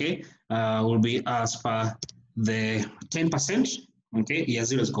per, okay, will be as per the 10%, okay. Year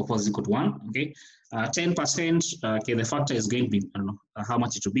 0 is equal to 1, okay. 10%, okay, the factor is going to be, I don't know how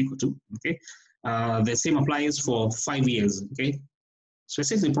much it will be equal to, okay. The same applies for 5 years, okay. So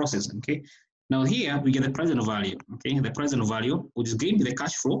it's the process, okay. Now here we get the present value, okay. The present value, which is going to be the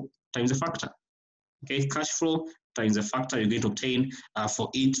cash flow times the factor, okay. Cash flow times the factor you're going to obtain for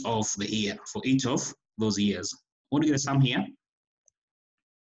each of the year, for each of those years. What do you get the sum here?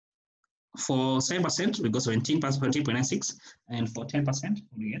 For 7%, we got 17.96, and for 10%, what do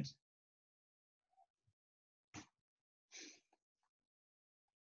you get?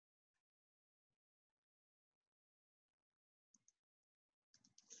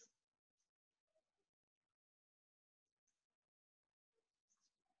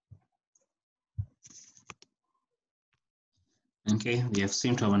 Okay, we have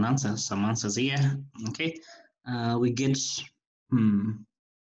seemed to have an answer, some answers here. Okay, we get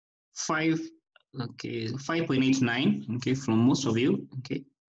 5.89. Okay, from most of you. Okay,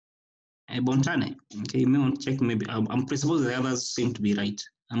 Bontane. Okay, you may want to check. Maybe I'm presupposing the others seem to be right.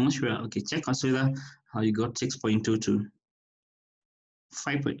 I'm not sure. Okay, check us whether how you got 6.22.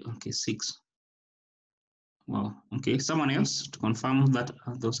 5. Okay, 6. Well, okay. Someone else to confirm that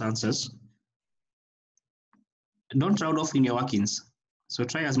those answers. Don't round off in your workings. So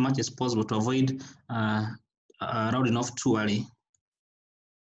try as much as possible to avoid rounding off too early.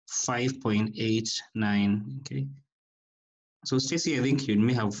 5.89, okay. So Stacy, I think you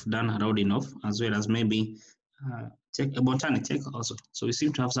may have done a rounding off as well as maybe check Botanic check also. So we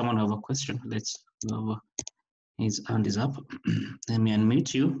seem to have someone who have a question. Let's go over. His hand is up. Let me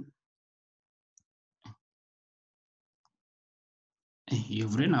unmute you.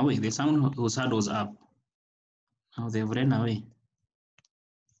 You've ran away. There's someone whose hand was up. Oh, they've ran away.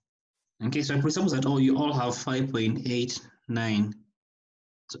 Okay, so I presuppose that you all have 5.89.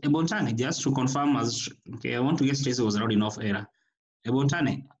 So Bontani, just to confirm, as okay, I want to get Stacy was rounding off error.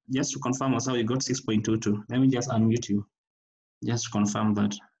 Ebontane, just to confirm us how you got 6.22. Let me just unmute you. Just to confirm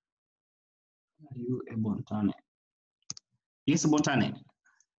that. Are you Ebontane? Yes, Ebontane.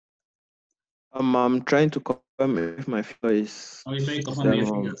 I'm trying to confirm if my figure is Are you trying to confirm your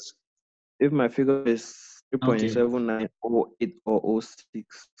figures? if my figure is Okay. 3.7908 or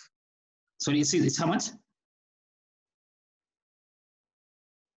 06. So you see, it's how much?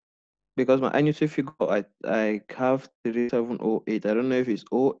 Because my annuity figure, I have 3708. I don't know if it's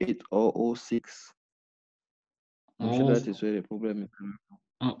 08 or 06. I'm sure that is where the problem is.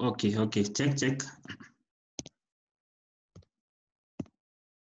 Oh, okay, okay. Check.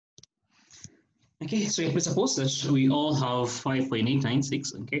 Okay, so if we suppose that we all have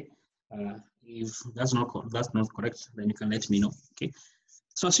 5.896, okay. If that's not correct, then you can let me know. Okay.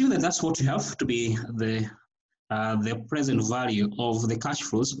 So assume that that's what you have to be the present value of the cash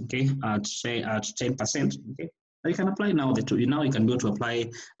flows, okay, at say at 10%, okay. You can apply now now you can go to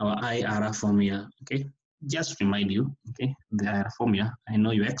apply our IRR formula, okay. Just to remind you, okay, the IRR formula. I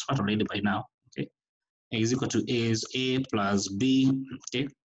know you're expert already by now, okay. A is equal to A is A plus B, okay.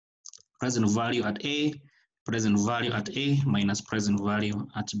 Present value at A, present value at A minus present value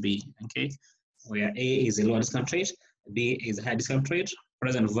at B, okay. Where A is a lower discount rate, B is a high discount rate.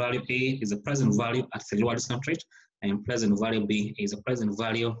 Present value A is a present value at the lower discount rate, and present value B is a present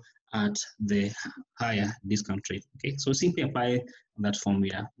value at the higher discount rate. Okay, so simply apply that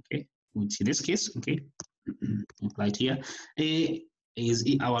formula. Okay, which in this case, okay, applied here. A is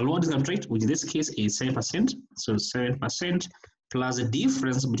our lower discount rate, which in this case is 7%. So 7% plus the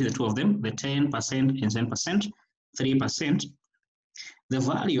difference between the two of them, the 10% and 7%, 3%. The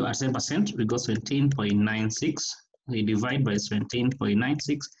value at 7%, we got 17.96. We divide by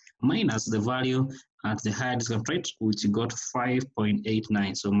 17.96 minus the value at the higher discount rate, which got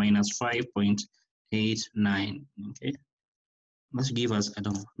 5.89. So minus 5.89. Okay. Let's give us, I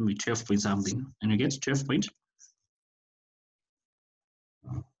don't know, maybe 12 point something. And you get 12 point.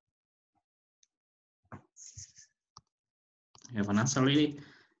 You have an answer already.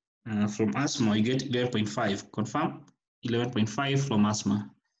 From ASMA, you get 11.5. Confirm 11.5 from ASMA.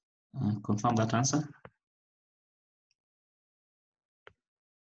 Confirm that answer.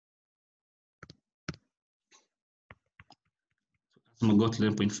 ASMA got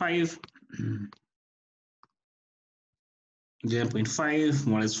 11.5. 11.5,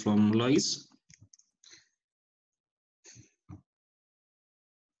 more or less from Lois.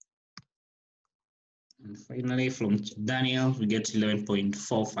 And finally, from Daniel, we get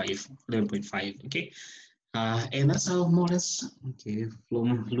 11.45, 11.5, okay? And that's how more or less, okay,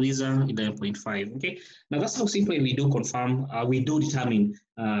 from Louisa, 11.5, okay? Now that's how simply we do confirm, we do determine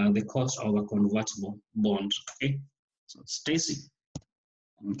the cost of a convertible bond, okay? So Stacy,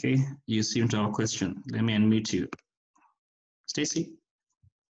 okay, you seem to have a question. Let me unmute you. Stacy?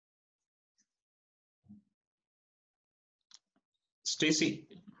 Stacy,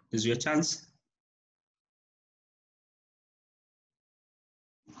 is your chance?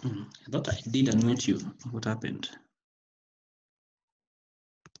 I thought I did unmute you. What happened?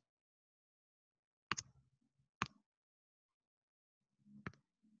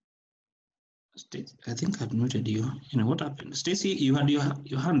 I think I've muted you. You know what happened? Stacy, you had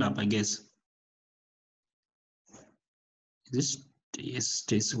your hand up, I guess. Is this yes,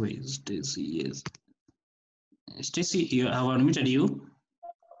 Stacy? Wait, Stacy, yes. Stacy, you have unmuted you.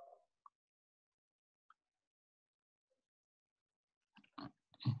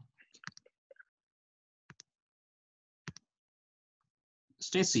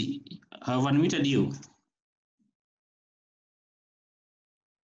 Stacy, I have unmuted you.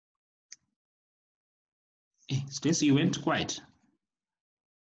 Hey, Stacy, you went quiet.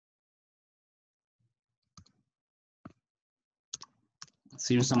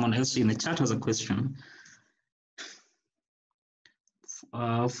 Seems someone else in the chat has a question.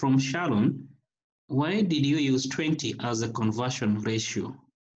 From Sharon, why did you use 20 as a conversion ratio?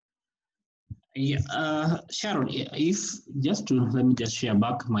 Yeah, Sharon, if just to let me just share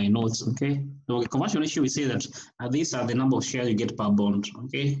back my notes, okay? So the conversion ratio, we say that these are the number of shares you get per bond,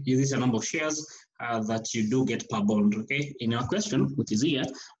 okay? These are the number of shares that you do get per bond, okay? In our question, which is here,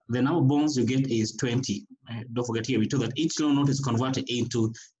 the number of bonds you get is 20. Don't forget here, we told that each loan note is converted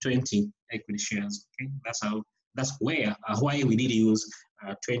into 20 equity shares, okay? That's where, why we did use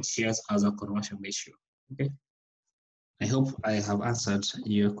 20 shares as a conversion ratio, okay? I hope I have answered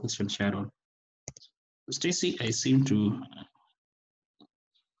your question, Sharon. Stacy, I seem to.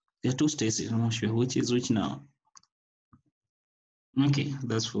 There are two Stacy. I'm not sure which is which now. Okay,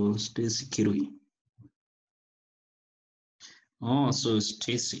 that's for Stacy Kirui. Oh, so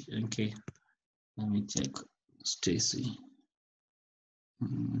Stacy. Okay, let me check Stacy.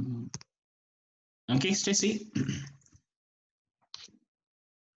 Okay, Stacy.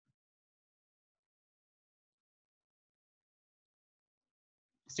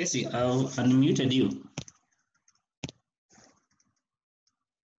 Stacy, I've unmuted you.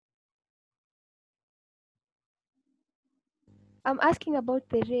 I'm asking about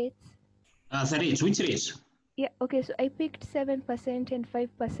the rates. The rate, which rate? Yeah, okay, so I picked 7% and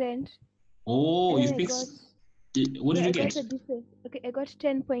 5%. Oh, And you then picked. What did yeah, you I get? got a different. Okay, I got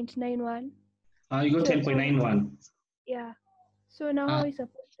 10.91. You got So 10.91. yeah. So now how are we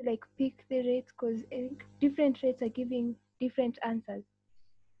supposed to like pick the rates? Because I think different rates are giving different answers.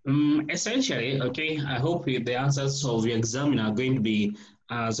 Essentially, okay, I hope the answers of your exam are going to be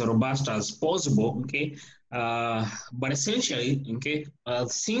as robust as possible, okay. But essentially, okay,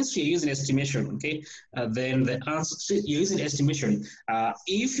 since you're using estimation, okay, then the answer, you're using estimation.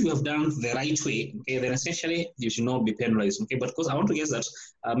 If you have done the right way, okay, then essentially you should not be penalized, okay. But because I want to guess that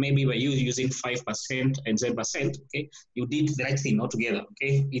maybe by you using 5% and 10%, okay, you did the right thing altogether,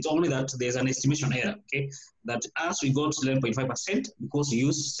 okay. It's only that there's an estimation error, okay, that as we got 11.5% because you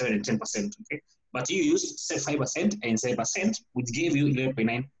used 7 and 10%, okay? But you used 5% and 7%, which gave you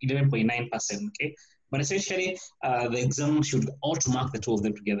 11.9%, okay? But essentially, the exam should auto mark the two of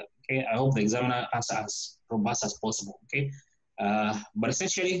them together, okay? I hope the examiner answers as robust as possible, okay? But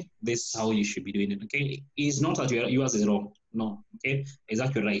essentially, this is how you should be doing it, okay? It's not that yours is wrong, no, okay? It's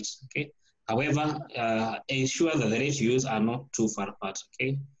actually right, okay? However, ensure that the rates you use are not too far apart,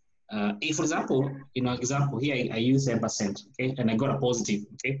 okay? If, for example, in an example here, I use 10%, okay, and I got a positive,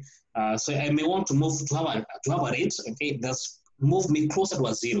 okay. So I may want to move to have a rate, okay, that's move me closer to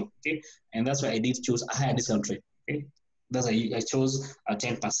a zero, okay, and that's why I did choose a higher discount rate, okay. That's why I chose a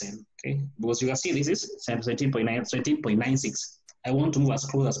 10%, okay, because you can see this is 17.96. I want to move as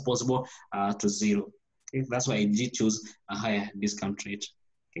close as possible to zero, okay. That's why I did choose a higher discount rate,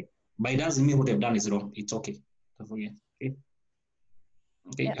 okay. But it doesn't mean what I've done is wrong. It's okay. Don't forget, okay.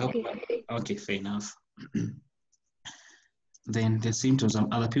 Okay, Yeah, okay. Okay, fair enough. Then there seem to be some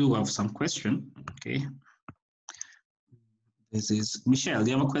other people who have some question. Okay. This is Michelle. Do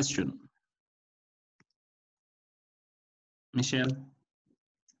you have a question? Michelle?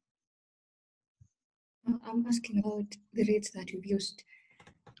 I'm asking about the rates that you've used.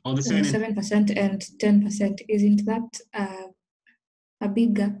 Oh, the 7% and 10%. Isn't that a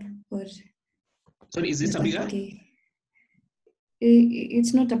big gap? Or sorry, is this a bigger? okay?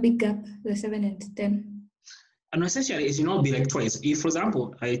 It's not a big gap, the 7 and 10. And essentially, it should not be like twice. If, for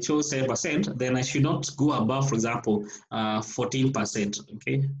example, I chose 7%, then I should not go above, for example, 14%.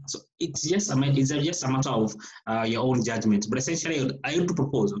 Okay, so it's just a matter of your own judgment. But essentially, I would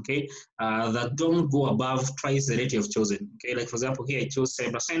propose, okay, that don't go above twice the rate you've chosen. Okay, like for example, here I chose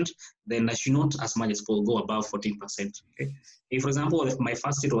 7%, then I should not, as much as possible, go above 14%. Okay, if, for example, if my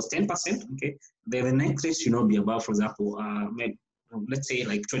first rate was 10%, okay, then the next rate should not be above, for example, maybe, let's say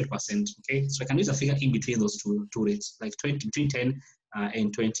like 20%, okay? So I can use a figure in between those two rates, like 20, between 10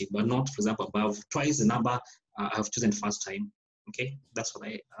 and 20, but not, for example, above twice the number I've chosen first time, okay? That's what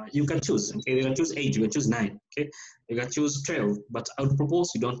you can choose, okay? You can choose 8, you can choose 9, okay? You can choose 12, but I would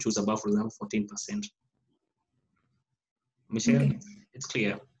propose you don't choose above, for example, 14%. Michelle, okay. It's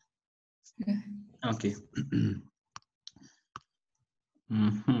clear? Yeah. Okay.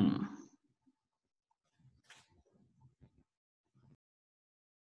 Mm-hmm.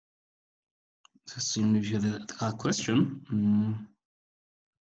 Let's see if you have the question.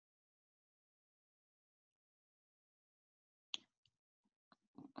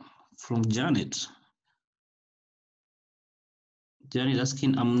 From Janet. Janet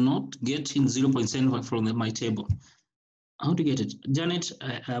asking, I'm not getting 0.7 from my table. How to get it? Janet,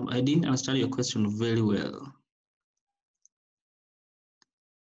 I didn't understand your question very well.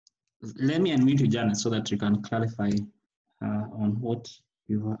 Let me unmute you, Janet, so that you can clarify on what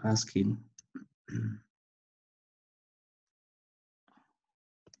you are asking.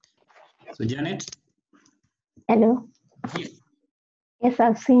 So, Janet? Hello. Yeah. Yes,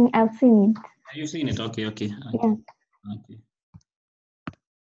 I've seen it. Have you seen it? Okay. Yeah. Okay.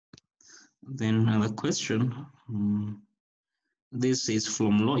 Then another question. This is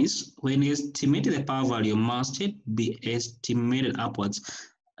from Lois. When you estimate the power value, must it be estimated upwards?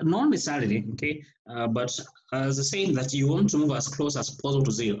 Not necessarily, okay, but as I say that you want to move as close as possible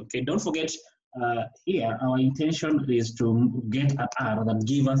to zero, okay. Don't forget here our intention is to get an R that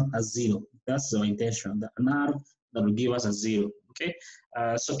give us a zero. That's our intention, an R that will give us a zero, okay.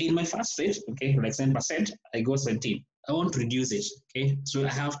 So in my first rate, okay, like 7%, I go 17. I want to reduce it, okay, so I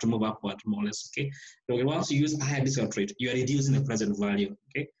have to move upward more or less, okay. So once you use a higher discount rate, you are reducing the present value,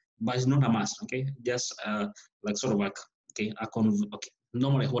 okay, but it's not a must, okay, just like sort of like, okay, okay.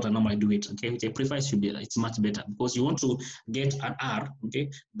 normally what I normally do it, okay, which I prefer should be, it's much better because you want to get an R, okay,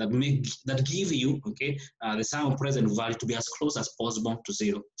 that give you, okay, the sum of present value to be as close as possible to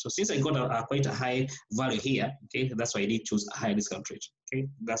 0. So since I got quite a high value here, okay, that's why I did choose a higher discount rate, okay,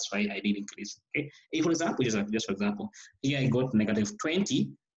 that's why I did increase, okay. If for example, just for example, here I got negative 20,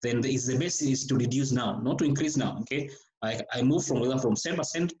 then the best is to reduce now, not to increase now, okay. I move from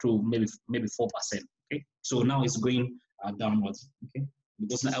 7% to maybe 4%, okay. So now it's going downwards, okay,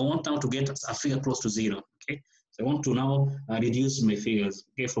 because I want now to get a figure close to 0, okay. So I want to now reduce my figures,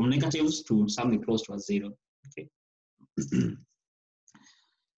 okay, from negatives to something close to a 0, okay.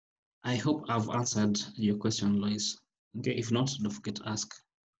 I hope I've answered your question, Lois. Okay, if not, don't forget to ask.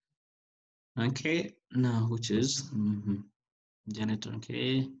 Okay, now which is Janet,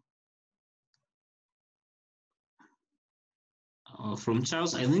 okay. From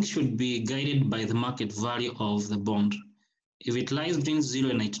Charles, I think should be guided by the market value of the bond. If it lies between 0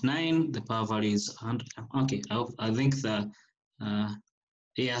 and 99, the par value is 100. Okay, I think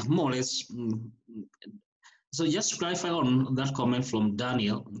yeah, more or less. So just to clarify on that comment from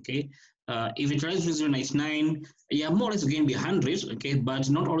Daniel, okay, if it lies between 0 and 99, yeah, more or less going to be 100, okay, but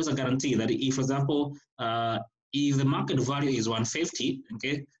not always a guarantee that if, for example, if the market value is 150,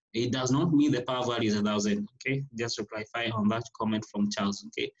 okay, it does not mean the par value is 1,000, okay, just to clarify on that comment from Charles,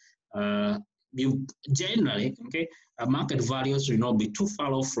 okay. You generally, okay, market values will not be too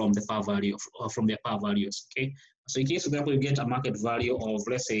far off from the par value, from their par values, okay. So in case, for example, you get a market value of,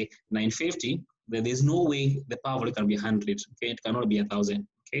 let's say, 950, then there's no way the par value can be 100, okay, it cannot be 1,000,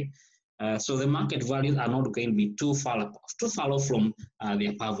 okay. So the market values are not going to be too far off from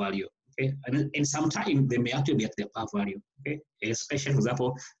their par value, okay. And in some time, they may actually be at their par value, okay, especially, for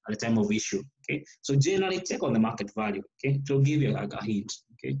example, at the time of issue, okay. So generally, check on the market value, okay, to give you a hint,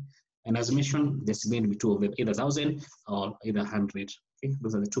 okay. And as mentioned, there's going to be two of them, either 1,000 or either 100. Okay,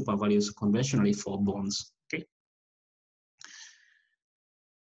 those are the two par values conventionally for bonds. Okay.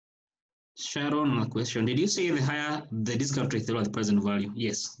 Sharon, a question. Did you say the higher the discount rate, the lower the present value?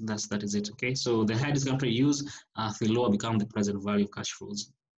 Yes, that is it. Okay, so the higher discount rate you use, the lower become the present value of cash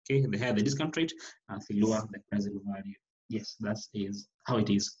flows. Okay, the higher the discount rate, the lower the present value. Yes, that is how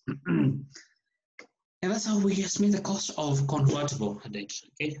it is. And that's how we estimate the cost of convertible debt.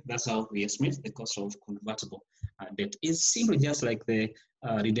 Okay, that's how we estimate the cost of convertible debt. It's simply just like the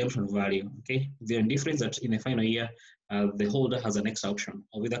redemption value. Okay, the only difference that in the final year, the holder has an next option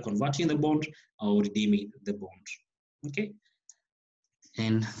of either converting the bond or redeeming the bond. Okay,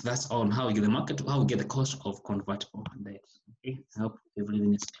 and that's on how we get the market, how we get the cost of convertible debt. Okay, I hope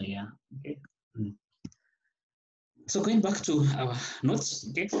everything is clear. Okay. So going back to our notes.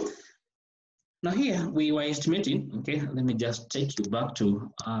 Okay. Now here we were estimating, okay, let me just take you back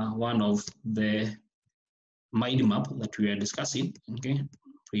to one of the mind map that we were discussing, okay,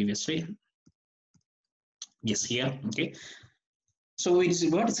 previously. Yes, here, okay. So we're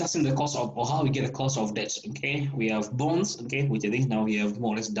discussing the cost of, or how we get the cost of debt, okay. We have bonds, okay, which I think now we have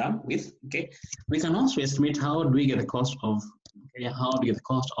more or less done with, okay. We can also estimate how do we get the cost of, okay, how do we get the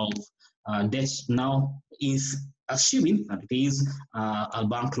cost of debt now is assuming that it is a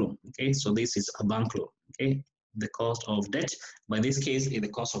bank loan, okay? So this is a bank loan, okay? The cost of debt, by this case, is the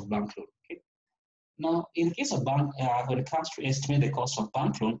cost of bank loan, okay? Now, in the case of bank, when it comes to estimate the cost of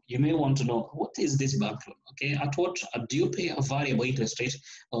bank loan, you may want to know, what is this bank loan, okay? At what, do you pay a variable interest rate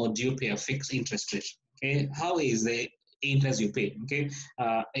or do you pay a fixed interest rate, okay? How is the interest you pay, okay?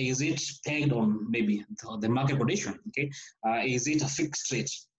 Is it pegged on maybe the market condition, okay? Is it a fixed rate?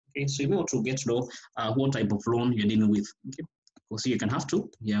 Okay, so you want to get to know what type of loan you're dealing with. Okay, because you can have two.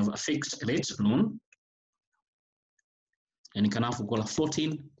 You have a fixed rate loan, and you can have a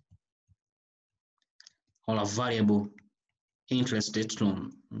floating or a variable interest rate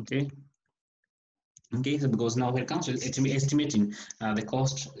loan. Okay. Okay, so because now when it comes to estimating the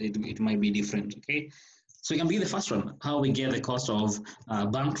cost, it might be different. Okay. So it can be the first one, how we get the cost of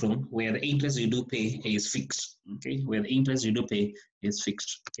bank loan, where the interest you do pay is fixed. Okay, where the interest you do pay is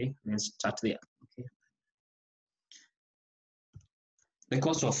fixed. Okay, let's start there. Okay, the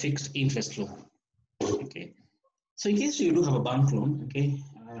cost of fixed interest loan. Okay, so in case you do have a bank loan, okay,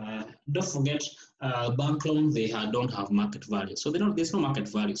 don't forget bank loan they don't have market value, so there's no market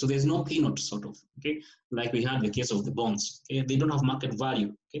value, so there's no peanut sort of. Okay, like we had the case of the bonds. Okay, they don't have market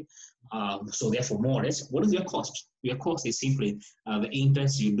value. Okay. So therefore, more or less, what is your cost? Your cost is simply the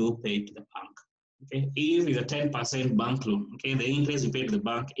interest you do pay to the bank. Okay, if it's a 10% bank loan, okay, the interest you pay to the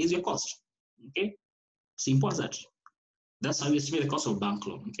bank is your cost. Okay, simple as that. That's how you estimate the cost of bank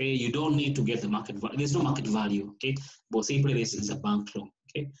loan. Okay, you don't need to get the market value. There's no market value. Okay, but simply this is a bank loan.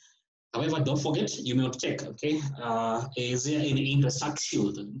 Okay, However, don't forget, you may want to check, okay, is there any interest tax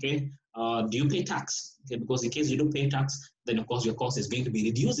shield, okay? Do you pay tax? Okay, because in case you don't pay tax, then of course your cost is going to be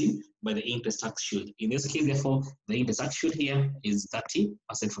reducing by the interest tax shield. In this case, therefore, the interest tax shield here is 30%,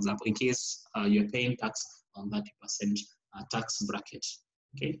 for example, in case you're paying tax on 30% tax bracket,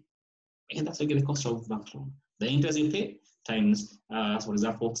 okay? And that's again the cost of bank loan. The interest you pay times, for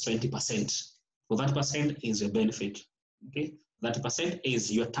example, 20%. So 30% is your benefit, okay? 30%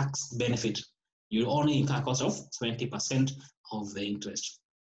 is your tax benefit. You only incur a cost of 20% of the interest.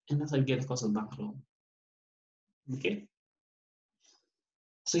 And that's how you get the cost of bank loan. Okay.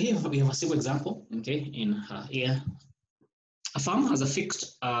 So here we have a simple example, okay, in here. A firm has a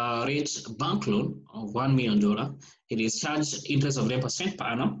fixed rate bank loan of $1 million. It is charged interest of 10% per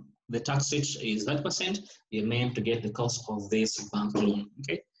annum. The tax rate is 30%. You're meant to get the cost of this bank loan,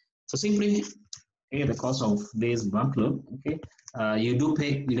 okay? So simply, here the cost of this bank loan, okay, you do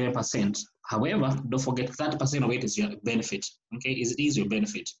pay 11%. However, don't forget 30% of it is your benefit, okay? It is your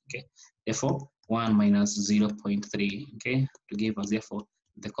benefit, okay? Therefore, 1 minus 0.3, okay, to give us, therefore,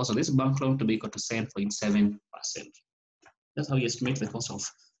 the cost of this bank loan to be equal to 7.7%. That's how you estimate the cost of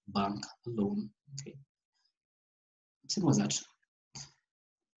bank loan, okay? Simple as that.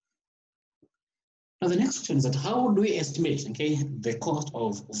 Now, the next question is that how do we estimate, okay, the cost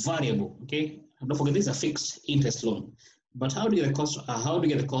of variable, okay? Don't forget, this is a fixed interest loan. But how do you get the cost? How do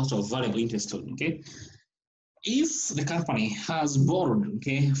you get the cost of variable interest loan? Okay, if the company has borrowed,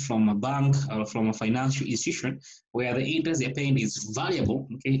 okay, from a bank or from a financial institution where the interest they're paying is variable,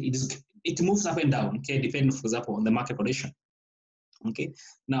 okay, it moves up and down, okay, depending, for example, on the market condition. Okay,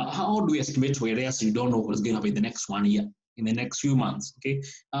 now how do we estimate whereas you don't know what's going to be in the next 1 year, in the next few months? Okay,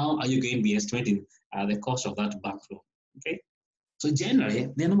 how are you going to be estimating the cost of that bank loan? Okay. So generally,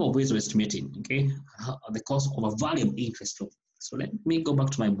 there are a number of ways of estimating, okay, the cost of a variable interest loan. So let me go back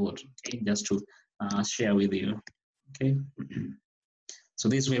to my board, okay, just to share with you, okay. So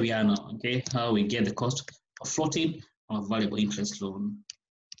this is where we are now, okay, how we get the cost of floating on a variable interest loan,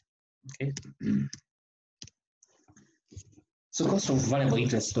 okay. So cost of variable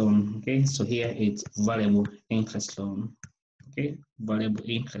interest loan, okay, so here it's variable interest loan, okay, variable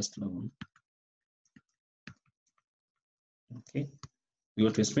interest loan. Okay, we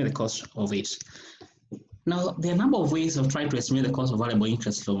want to estimate the cost of it. Now, there are a number of ways of trying to estimate the cost of variable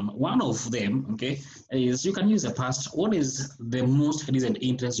interest loan. One of them, okay, is you can use the past. What is the most recent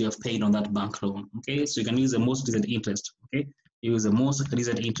interest you have paid on that bank loan? Okay, so you can use the most recent interest. Okay, use the most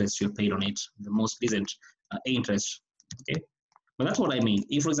recent interest you have paid on it, the most recent interest. Okay. But that's what I mean.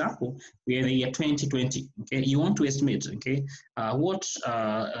 If, for example, we are in the year 2020, okay, you want to estimate, okay, what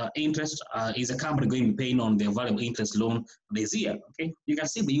interest is a company going to be paying on their variable interest loan this year, okay? You can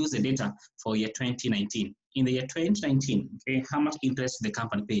simply use the data for year 2019. In the year 2019, okay, how much interest did the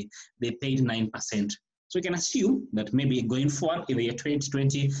company pay? They paid 9%. So you can assume that maybe going forward in the year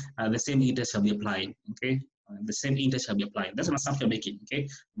 2020, the same interest shall be applied, okay? The same interest shall be applied. That's an assumption you're making, okay?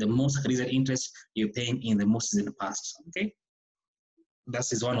 The most recent interest you're paying in the most recent past, okay? That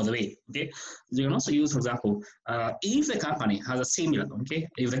is one of the way, okay? You can also use, for example, if the company has a similar, okay?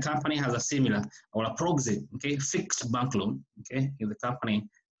 If the company has a similar or a proxy, okay, fixed bank loan, okay? If the company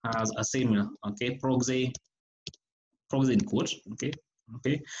has a similar, okay, proxy in quote,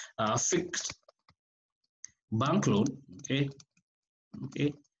 okay, fixed bank loan, okay,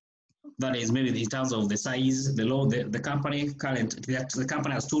 that is maybe in terms of the size, the loan, the company current, the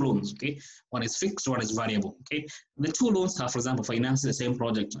company has two loans, okay? One is fixed, one is variable, okay? The two loans are, for example, financing the same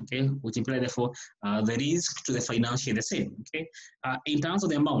project, okay? Which implies, therefore, the risk to the financier the same, okay? In terms of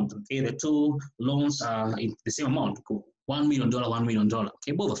the amount, okay, the two loans are in the same amount, $1 million, $1 million,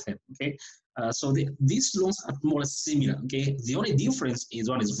 okay? Both of them, okay? So these loans are more or less similar, okay? The only difference is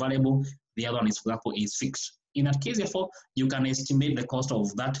one is variable, the other one is, for example, is fixed. In that case, therefore, you can estimate the cost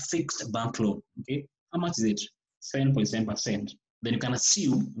of that fixed bank loan, okay? How much is it? 7.7%. Then you can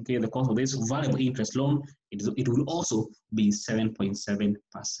assume, okay, the cost of this variable interest loan, it will also be 7.7%,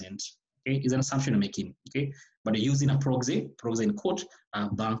 okay? It's an assumption you're making, okay? But you're using a proxy in quote,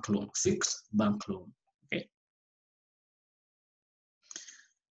 bank loan, fixed bank loan, okay?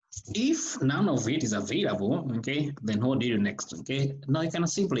 If none of it is available, okay, then what do you do next? Okay, now you can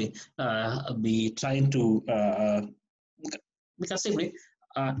simply be trying to because simply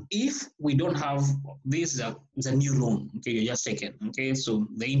if we don't have this is a new loan, okay, you just taken, okay, so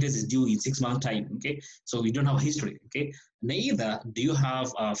the interest is due in 6 months time, okay, so we don't have a history, okay, neither do you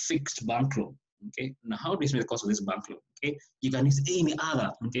have a fixed bank loan, okay. Now how do you estimate the cost of this bank loan? Okay, you can use any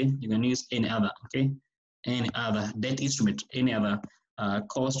other, okay, you can use any other, okay, any other debt instrument, any other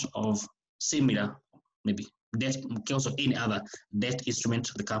cost of similar, maybe debt, okay, also any other debt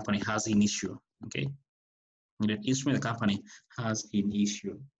instrument the company has in issue. Okay, the instrument the company has in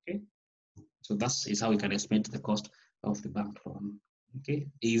issue. Okay, so that is how we can estimate the cost of the bank loan. Okay,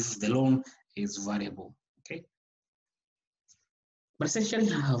 if the loan is variable. Okay, but essentially,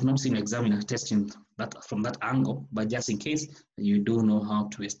 I have not seen an examiner testing that from that angle. But just in case, you do know how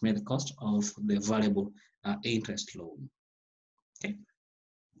to estimate the cost of the variable interest loan. Okay,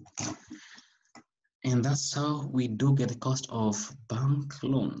 and that's how we do get the cost of bank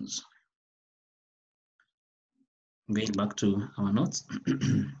loans. Going back to our notes.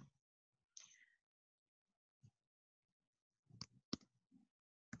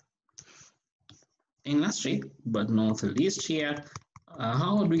 In last week, but not the least here,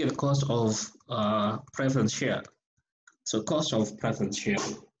 how would we get the cost of preference share? So cost of preference share,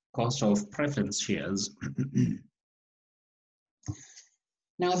 cost of preference shares.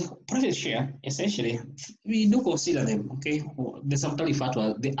 Now, the preference share, essentially, we do consider them, okay? They sometimes refer to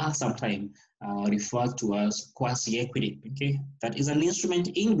as, they are sometimes referred to as quasi-equity, okay? That is an instrument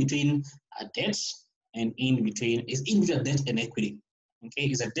in between a debt and in between debt and equity. Okay,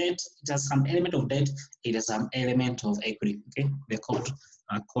 it's a debt, it has some element of debt, it has some element of equity. Okay, they're called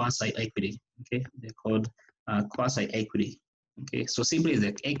quasi-equity. Okay, they're called quasi-equity. Okay, so simply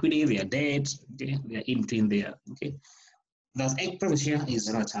the equity, their debt, okay, they're in between there. Okay, that's preference share is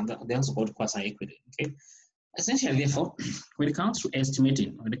another term, they're also called quasi-equity. Okay, essentially, therefore, when it comes to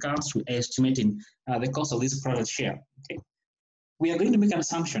estimating, the cost of this preference share, okay, we are going to make an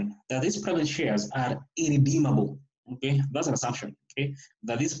assumption that these preference shares are irredeemable. Okay, that's an assumption. Okay,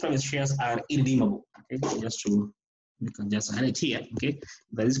 that these preference shares are irredeemable. Okay, we can just highlight here. Okay,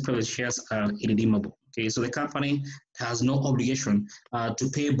 that these preference shares are irredeemable. Okay, so the company has no obligation to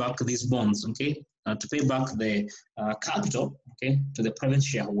pay back these bonds. Okay, to pay back the capital. Okay, to the preference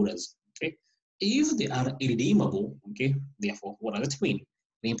shareholders. Okay, if they are irredeemable. Okay, therefore, what does it mean?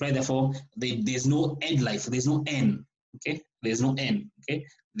 They imply therefore there's no end life. There's no end. Okay, there's no end. Okay,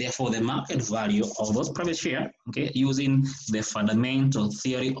 therefore the market value of those preference share, okay, using the fundamental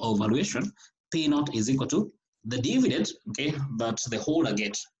theory of valuation, P naught is equal to the dividend, okay, that the holder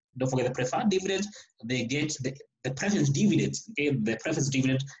gets. Don't forget the preferred dividend, they get the preference dividend, okay, the preference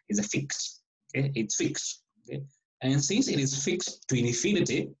dividend is a fixed, okay, it's fixed, okay, and since it is fixed to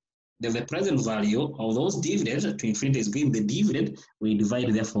infinity, then the present value of those dividends to infinity is given the dividend, we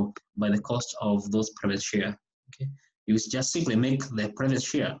divide therefore by the cost of those preference share, okay. You just simply make the preference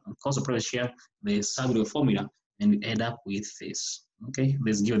share, cost of preference share, the Sagro formula, and we end up with this. Okay,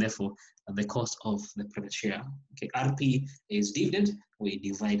 this gives therefore the cost of the preference share. Okay, RP is dividend, we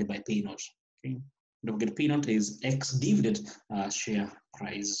divide by P naught. Okay, don't forget P naught is X dividend share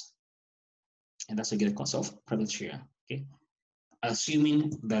price, and that's how you get the cost of preference share. Okay,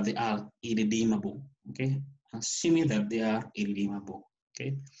 assuming that they are irredeemable. Okay, assuming that they are irredeemable.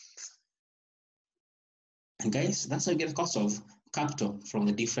 Okay. And guys, that's how you get the cost of capital from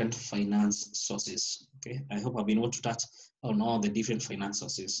the different finance sources. Okay, I hope I've been able to touch on all the different finance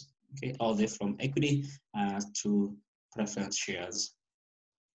sources. Okay, all the way from equity to preference shares.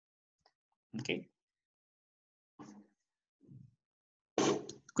 Okay.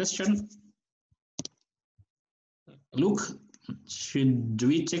 Question. Luke, should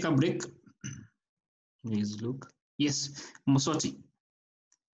we take a break? Yes, Luke. Yes, Mosoti.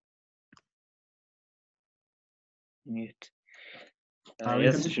 Mute. we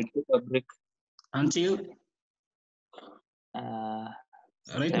Yes, can should take a break. Until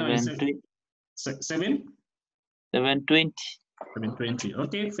right now it's 7:20. 7:20.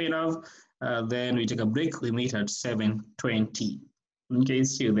 Okay, fair enough. Then we take a break. We meet at 7:20. Okay,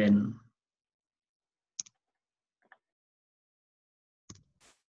 see you then.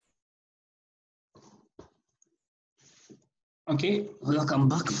 Okay, welcome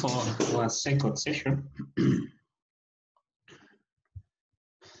back for our second session.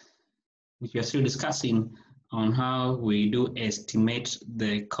 We are still discussing on how we do estimate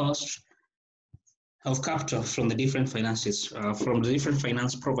the cost of capital from the different finances, from the different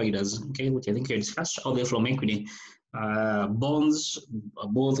finance providers, okay, which I think we discussed all the way from equity, bonds,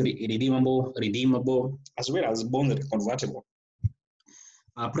 both redeemable, as well as bonds that are convertible,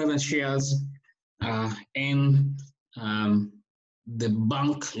 preference shares, and the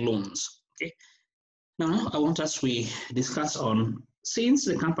bank loans, okay. Now, I want us to discuss on, since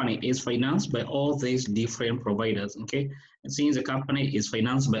the company is financed by all these different providers, okay, and since the company is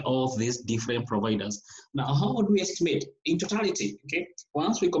financed by all these different providers, now how would we estimate in totality, okay,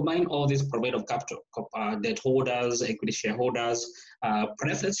 once we combine all these providers of capital, debt holders, equity shareholders,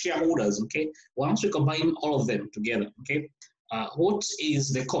 preference shareholders, okay, once we combine all of them together, okay, what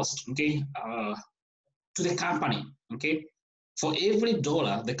is the cost, okay, to the company, okay? For every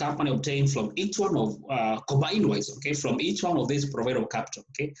dollar the company obtained from each one of, combined wise, okay, from each one of these provider of capital,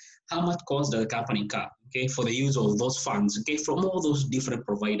 okay, how much cost does the company incur, okay, for the use of those funds, okay, from all those different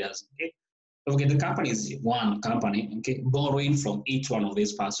providers, okay? Okay, the company is one company, okay, borrowing from each one of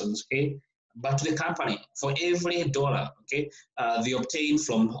these persons, okay? But to the company, for every dollar, okay, they obtain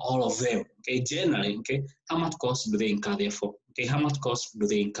from all of them, okay, generally, okay, how much cost do they incur therefore? Okay, how much cost do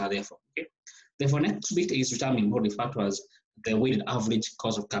they incur therefore? Okay, therefore, next bit is determining what referred to as the weighted average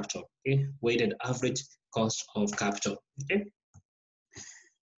cost of capital, okay, weighted average cost of capital, okay.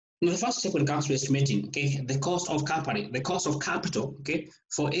 Now, the first step when it comes to estimating, okay, the cost of capital, okay,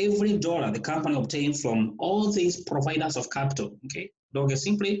 for every dollar the company obtains from all these providers of capital, okay, okay,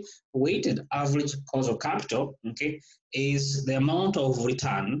 simply weighted average cost of capital, okay, is the amount of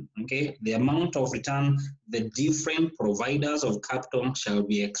return, okay, the amount of return the different providers of capital shall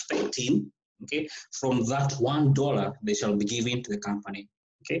be expecting, okay, from that $1 they shall be giving to the company,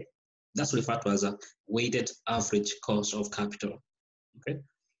 okay. That's referred to as a weighted average cost of capital, okay.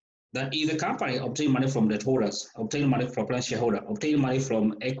 That if the company obtain money from debt holders, obtain money from preference shareholder, obtain money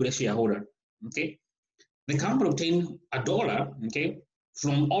from equity shareholder, okay, the company obtain $1, okay,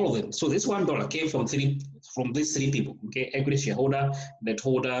 from all of them. So this $1 came from these three people, okay, equity shareholder, debt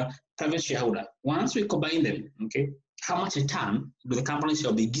holder, preference shareholder. Once we combine them, okay, how much return do the company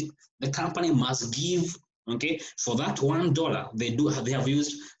the company must give, okay, for that $1 they have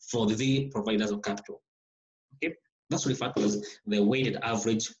used for the providers of capital, okay. That's referred to as the weighted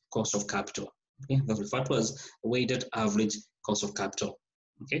average cost of capital. Okay, that's referred to as weighted average cost of capital.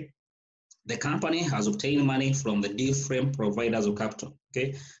 Okay, the company has obtained money from the different providers of capital.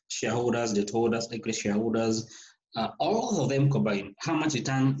 Okay, shareholders, debt holders, equity shareholders, all of them combined. How much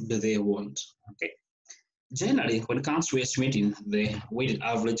return do they want? Okay, generally, when it comes to estimating the weighted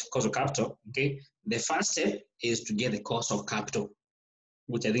average cost of capital, okay, the first step is to get the cost of capital,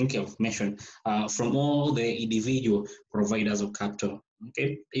 which I think I've mentioned, from all the individual providers of capital.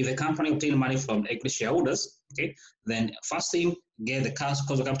 Okay, if the company obtain money from equity shareholders, okay, then first thing get the cost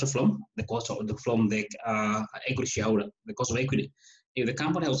of capital from the equity shareholder, the cost of equity. If the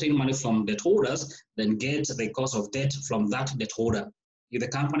company obtain money from debt holders, then get the cost of debt from that debt holder. If the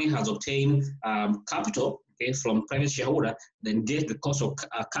company has obtained capital, okay, from private shareholder, then get the cost of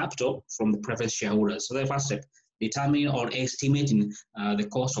capital from the private shareholders. So the first step, determining or estimating the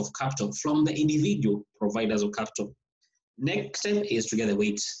cost of capital from the individual providers of capital. Next step is to get the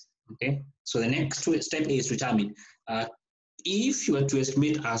weights. Okay, so the next step is to determine if you are to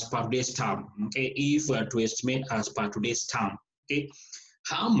estimate as per today's term. Okay, if you are to estimate as per today's term. Okay,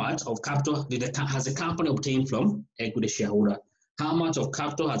 how much of capital has the company obtained from equity shareholder? How much of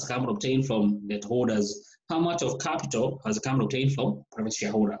capital has the company obtained from debt holders? How much of capital has the company obtained from private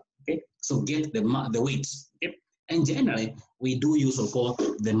shareholder? Okay, so get the weights. Okay. And generally, we do use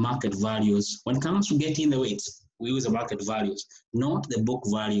the market values. When it comes to getting the weights, we use the market values, not the book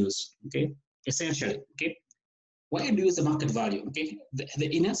values, okay? Essentially, okay? Why do you use the market value, okay?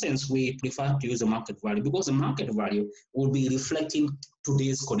 In essence, we prefer to use the market value because the market value will be reflecting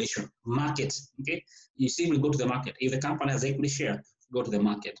today's condition, market, okay? You simply go to the market. If the company has equity share, go to the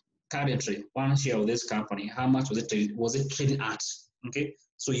market. Currently, one share of this company, how much was it trading at, okay?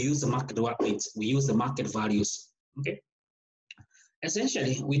 So you use the market weights, we use the market values. Okay.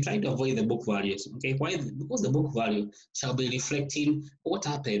 Essentially, we try to avoid the book values. Okay. Why? Because the book value shall be reflecting what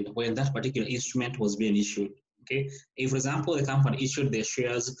happened when that particular instrument was being issued. Okay. If, for example, the company issued their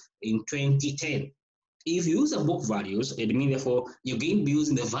shares in 2010, if you use the book values, it means therefore you're going to be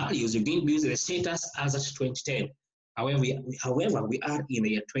using the values, you're going to be using the status as at 2010. However, we are in the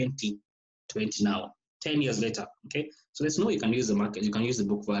year 2020 now. 10 years later, okay? So there's no you can use the market, you can use the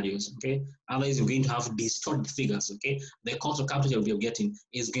book values, okay? Otherwise, you're going to have distorted figures, okay? The cost of capital you're getting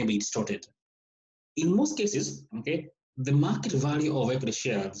is going to be distorted. In most cases, okay, the market value of equity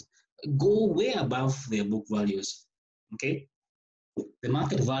shares go way above their book values, okay? The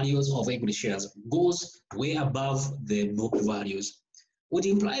market values of equity shares goes way above the book values. Would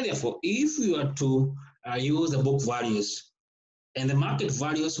imply, therefore, if you are to use the book values, and the market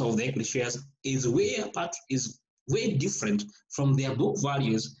values of the equity shares is way different from their book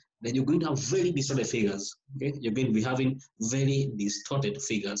values, then you're going to have very distorted figures. Okay, you're going to be having very distorted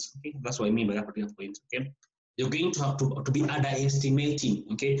figures. Okay, that's what I mean by that particular point. Okay, you're going to have to be underestimating,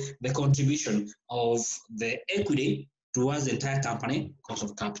 okay, the contribution of the equity towards the entire company cost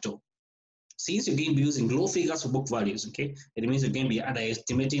of capital. Since you're going to be using low figures for book values, okay, it means you're going to be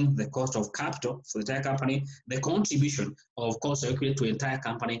underestimating the cost of capital for the entire company, the contribution of cost of equity to the entire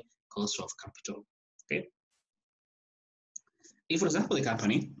company cost of capital, okay. if, for example, the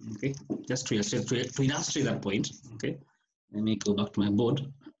company, okay, just to illustrate that point, okay, let me go back to my board.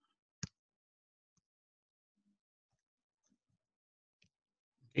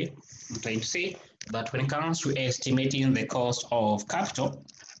 Okay, I'm trying to say that when it comes to estimating the cost of capital,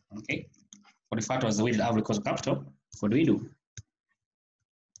 okay, or referred to as the weighted average cost of capital, what do we do?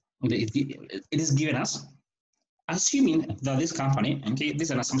 It is given us, assuming that this company, okay, this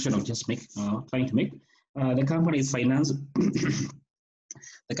is an assumption of just trying to make, the company is financed.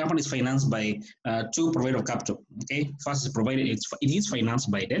 The company is financed by two providers of capital. Okay, first is provided it is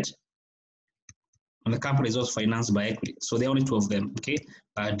financed by debt, and the company is also financed by equity. So there are only two of them. Okay,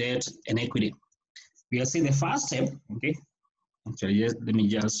 debt and equity. We are seeing the first step. Okay, actually, let me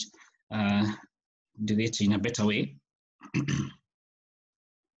just do it in a better way.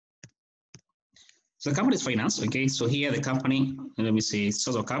 So the company is financed. Okay, so here the company, let me say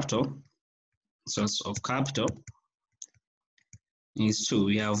source of capital. Source of capital is two.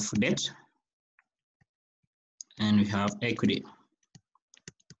 We have debt and we have equity.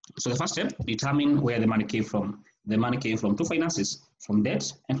 So the first step, determine where the money came from. The money came from two finances, from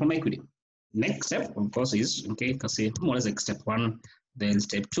debt and from equity. Next step, of course, is, okay, you can say more or less like step one, then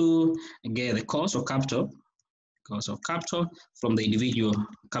step two, get the cost of capital from the individual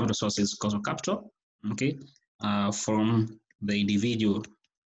capital sources, cost of capital, okay, from the individual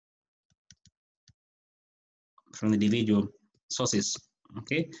sources.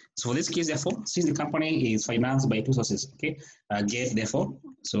 Okay, so for this case, therefore, since the company is financed by two sources, okay, get therefore,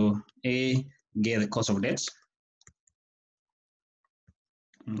 so A, get the cost of debt,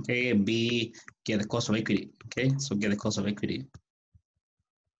 okay, B, get the cost of equity, okay, so get the cost of equity.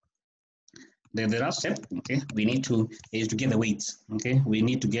 Then the last step, okay, we need to get the weights, okay, we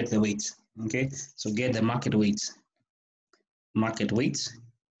need to get the weights, okay, so get the market weights,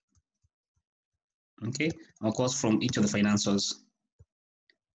 okay, of course, from each of the financials.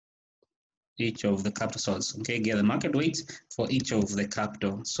 Each of the capital source, okay, get the market weights for each of the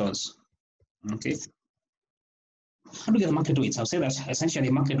capital source, okay. How do we get the market weights? I'll say that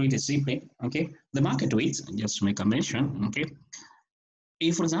essentially market weight is simply, okay, the market weights, just to make a mention, okay,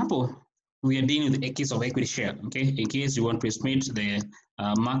 if, for example, we are dealing with a case of equity share, okay, in case you want to estimate the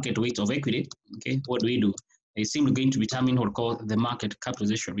market weight of equity, okay, what do we do? It's simply going to determine what we call the market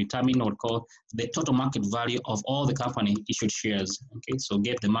capitalization, determine what we call the total market value of all the company issued shares. Okay, so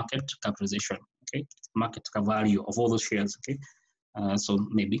get the market capitalization, okay, market value of all those shares. Okay, so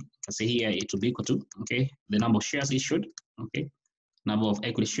maybe you can say here it will be equal to, okay, the number of shares issued, okay, number of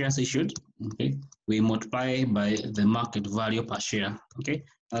equity shares issued, okay, we multiply by the market value per share. Okay,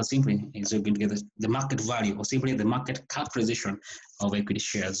 simply is going to get the market value, or simply the market capitalization of equity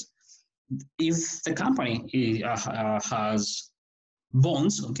shares. If the company has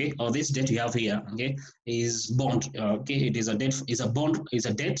bonds, okay, or this debt you have here, okay, is bond, okay, it is a debt, is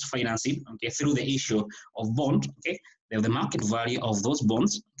a debt financing, okay, through the issue of bond, okay, then the market value of those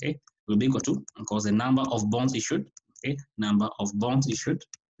bonds, okay, will be equal to, of course, the number of bonds issued, okay, number of bonds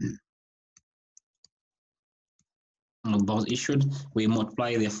issued, we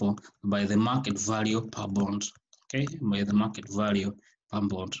multiply therefore by the market value per bond, okay, by the market value per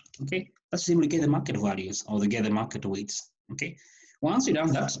bond, okay. Let's simply get the market values, or get the market weights, okay. Once you've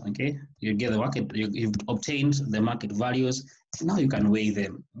done that, okay, you get the market, you've obtained the market values. Now you can weigh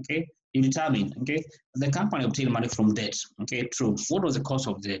them, okay. You determine, okay, the company obtained money from debt, okay, true. What was the cost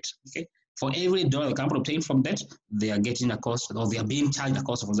of debt, okay? For every dollar the company obtained from debt, they are getting a cost, or they are being charged a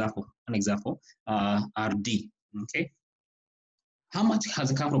cost, for example, RD, okay. How much has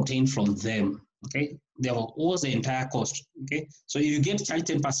the company obtained from them? Okay, therefore, what was the entire cost? Okay, so you get charged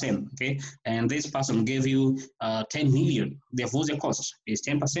 10%, okay, and this person gave you 10 million. Therefore, the cost is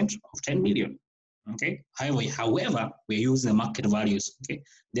 10% of 10 million. Okay, however, we're using the market values. Okay,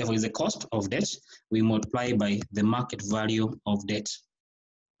 therefore, is the cost of debt, we multiply by the market value of debt.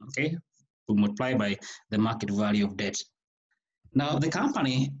 Okay, we multiply by the market value of debt. Now, the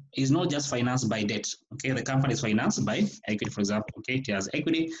company is not just financed by debt, okay? The company is financed by equity, for example, okay? It has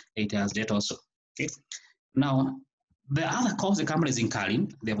equity, it has debt also, okay? Now, the other cost the company is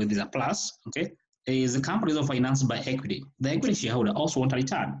incurring, therefore there's a plus, okay, is the company is also financed by equity. The equity shareholder also want a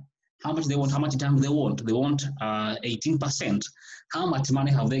return. How much they want, how much return do they want? They want 18%. How much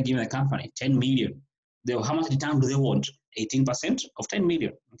money have they given the company? 10 million. How much return do they want? 18% of 10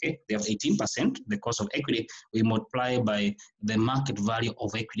 million, okay? They have 18%, the cost of equity, we multiply by the market value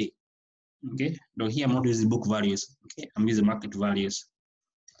of equity, okay? Now here I'm not using book values, okay? I'm using market values.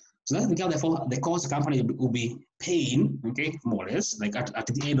 So that becomes therefore the cost the company will be paying, okay, more or less, like at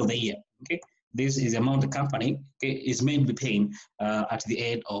the end of the year, okay? This is the amount the company, okay, is meant to be paying at the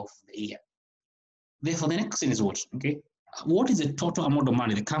end of the year. Therefore, the next thing is what, okay? what is the total amount of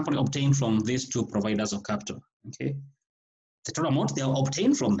money the company obtained from these two providers of capital? Okay, the total amount they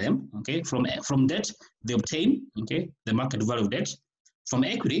obtained from them. Okay, from debt they obtain, okay, the market value of debt. From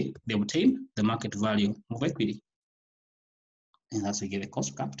equity they obtain the market value of equity, and that's how you get the cost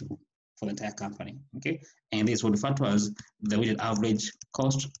of capital for the entire company. Okay, and this is what referred to as the weighted average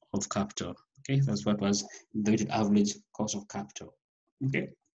cost of capital. Okay, that's what was the weighted average cost of capital. Okay,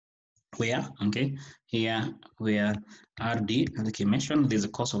 where, okay, here where RD, as I mentioned, there's a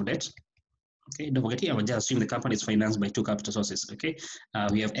cost of debt. Okay, don't forget here, I will just assume the company is financed by two capital sources. Okay,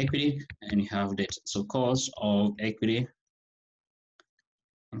 we have equity and you have debt. So cost of equity.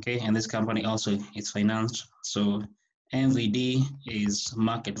 Okay, and this company also is financed. So MVD is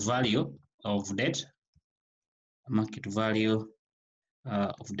market value of debt. Market value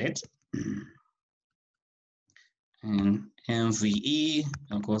of debt. And MVE,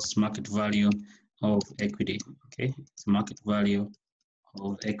 of course, market value of equity. Okay, it's market value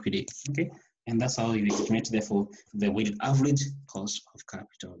of equity. Okay, and that's how you estimate, therefore, the weighted average cost of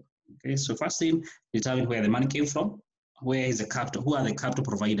capital. Okay, so first thing, determine where the money came from. Where is the capital? Who are the capital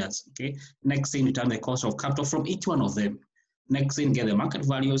providers? Okay, next thing, determine the cost of capital from each one of them. Next thing, get the market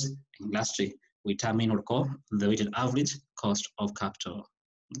values. And lastly, we determine what we call the weighted average cost of capital.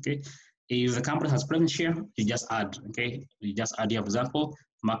 Okay, if the company has preference share, you just add. Okay, you just add here, for example,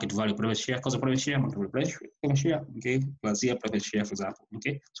 market value preference share, cost of preference share, market preference share, okay, plus here preference share, for example.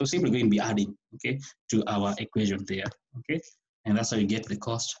 Okay, so simply going to be adding, okay, to our equation there. Okay, and that's how you get the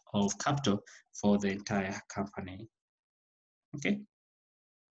cost of capital for the entire company. Okay,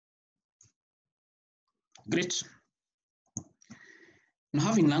 great. Now,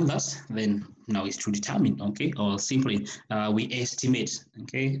 having learned that, then now is to determine, okay, or simply we estimate,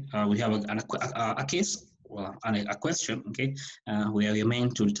 okay. We have a case, well, a question, okay, where we're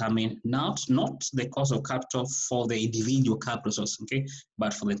meant to determine not the cost of capital for the individual capital source, okay,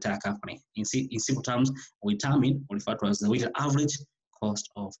 but for the entire company. In simple terms, we determine or refer to as the weighted average cost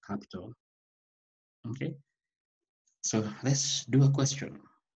of capital. Okay, so let's do a question.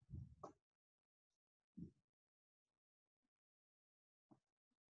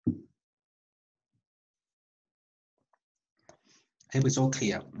 I hope it's all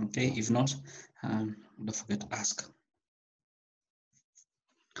clear. Okay, if not, don't forget to ask.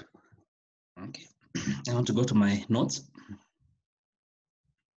 Okay, I want to go to my notes.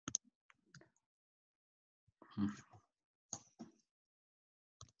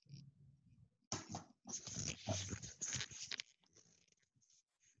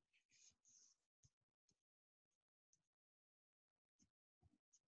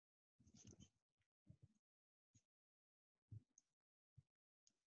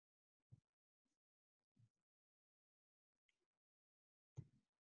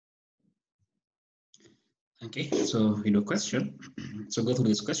 Okay, so we do a question. So go through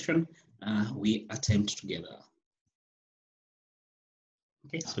this question. We attempt together.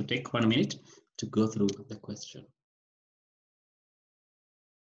 Okay, so take 1 minute to go through the question.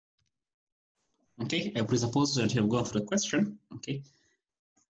 Okay, I presuppose that you have gone through the question. Okay,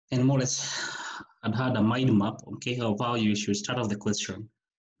 and more or less had a mind map, okay, of how you should start off the question.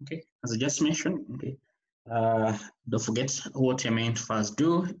 Okay, as I just mentioned, okay, don't forget what you meant first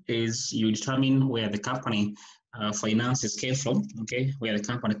do is you determine where the company finances came from, okay, where the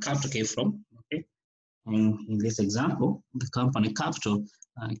company capital came from, okay. And in this example, the company capital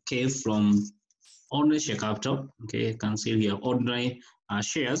came from ordinary share capital, okay. You can see we have ordinary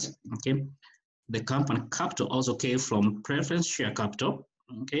shares, okay. The company capital also came from preference share capital,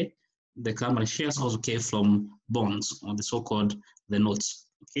 okay. The company shares also came from bonds, or the so-called the notes,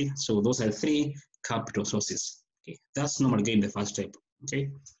 okay. So those are three capital sources. Okay, that's normally getting the first step. Okay,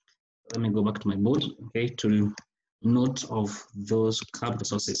 let me go back to my board. Okay, to note of those capital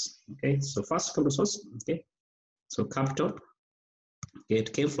sources. Okay, so first capital source. Okay, so capital. Okay,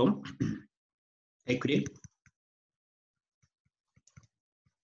 it came from equity.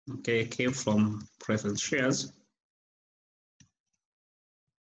 Okay, it came from preference shares.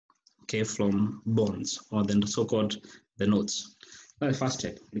 Okay, from bonds, or then the so-called the notes. That's the first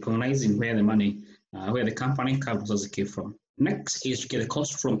step, recognizing where the money, where the company capital sources came from. Next is to get the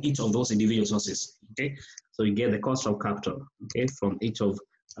cost from each of those individual sources. Okay, so you get the cost of capital. Okay, from each of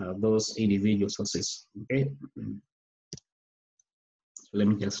those individual sources. Okay, so let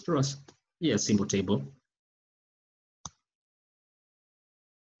me just draw a simple table.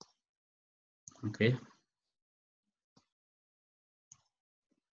 Okay.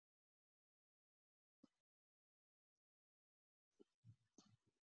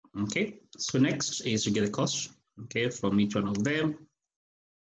 Okay, so next is to get the cost, okay, from each one of them.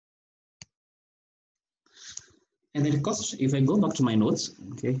 And then the cost, if I go back to my notes,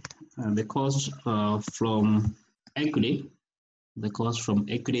 okay, the cost from equity, the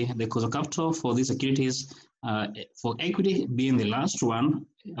cost of capital for these securities, for equity being the last one,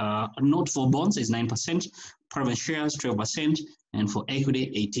 note for bonds is 9%, private shares 12%, and for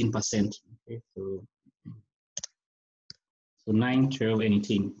equity 18%. Okay, so 9, 12, and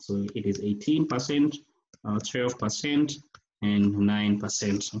 18. So it is 18%, 12%, and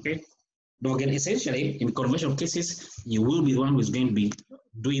 9%. Okay. Now again, essentially, in conventional cases, you will be the one who is going to be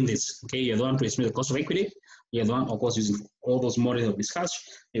doing this. Okay, you're the one to estimate the cost of equity. You're the one, of course, using all those models of discussed.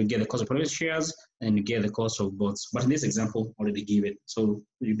 You get the cost of private shares and you get the cost of bonds. But in this example, already given, so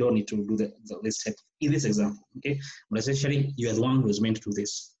you don't need to do this step in this example. Okay, but essentially, you are the one who is meant to do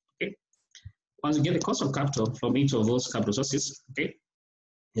this. Okay, once you get the cost of capital from each of those capital sources, okay,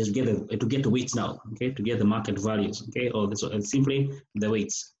 is to get the weights now, okay, to get the market values, okay, or simply the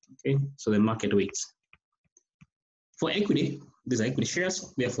weights, okay, so the market weights. For equity, these are equity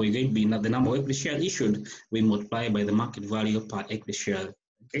shares, therefore you're going to be the number of equity shares issued, we multiply by the market value per equity share,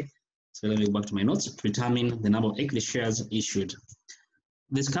 okay. So let me go back to my notes to determine the number of equity shares issued.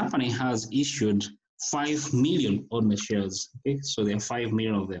 This company has issued 5 million ordinary shares, okay, so there are 5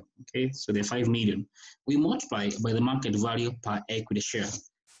 million of them, okay, so there are 5 million. We multiply by the market value per equity share.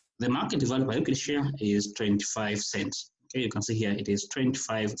 The market value per equity share is 25 cents. Okay, you can see here it is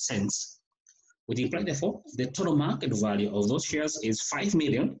 25 cents. Which implies, therefore, the total market value of those shares is 5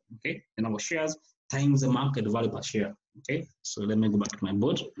 million. Okay, the number of shares times the market value per share. Okay, so let me go back to my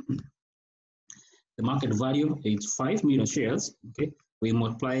board. The market value is 5 million shares. Okay, we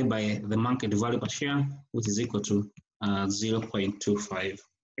multiply by the market value per share, which is equal to 0.25. Okay,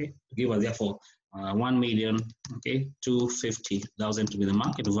 to give us therefore 1,000,000, okay, 250,000 to be the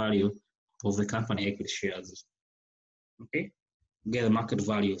market value of the company equity shares. Okay, get the market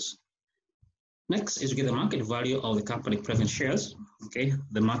values. Next is to get the market value of the company preference shares. Okay,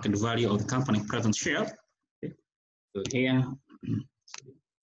 the market value of the company preference share. Okay, so here,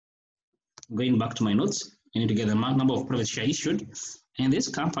 going back to my notes, I need to get the number of preference shares issued, and this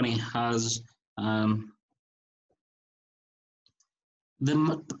company has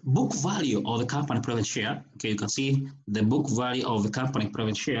the book value of the company preference share. Okay, you can see the book value of the company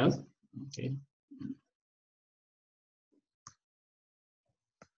preference shares. Okay.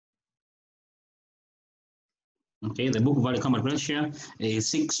 Okay, the book value company preference share is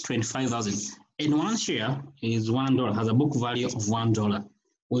 625,000, and one share is $1, has a book value of $1.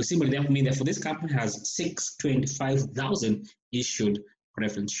 Will simply therefore mean that for this company has 625,000 issued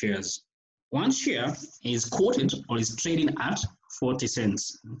preference shares. One share is quoted or is trading at 40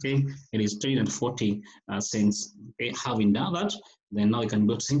 cents. Okay, it is trading at 40 cents. Okay, having done that, then now you can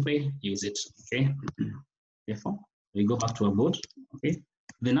go to simply use it. Okay, therefore we go back to our board. Okay,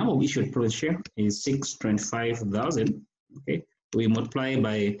 the number of issued preference share is 625,000. Okay, we multiply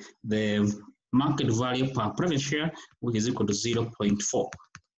by the market value per preference share, which is equal to 0.4,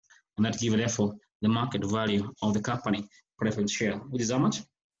 and that gives therefore the market value of the company preference share, which is how much?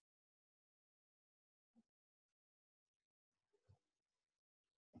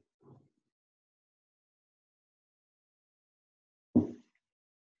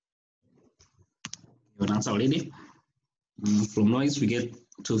 An answer already. From noise, we get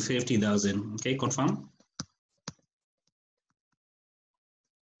 250,000. Okay, confirm.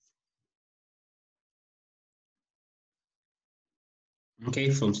 Okay,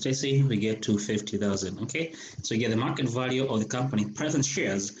 from Stacy, we get 250,000. Okay, so you get the market value of the company preference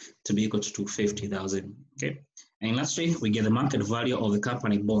shares to be equal to 250,000. Okay, and lastly, we get the market value of the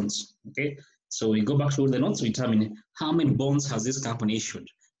company bonds. Okay, so we go back to the notes to determine how many bonds has this company issued.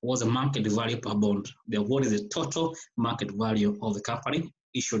 What's the market value per bond? Then what is the total market value of the company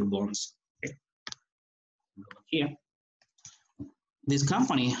issued bonds? Okay, here, this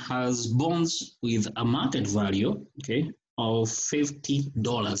company has bonds with a market value, okay, of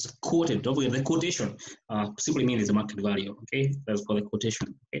 $50 quoted. Don't forget the quotation simply means the market value. Okay, that's called the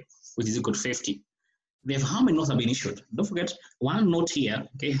quotation. Okay, which is equal to 50. They have how many notes have been issued? Don't forget one note here.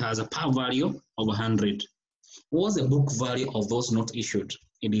 Okay, has a par value of 100. What's the book value of those notes issued?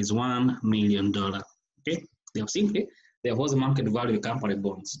 It is $1 million. Okay, they have what's the market value of the company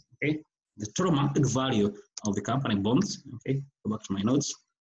bonds? Okay, the total market value of the company bonds. Okay, go back to my notes.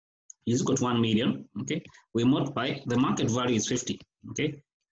 Is equal to 1 million. Okay, we multiply the market value is 50. Okay,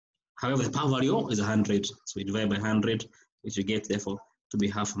 however, the par value is 100, so we divide by 100, which we get therefore to be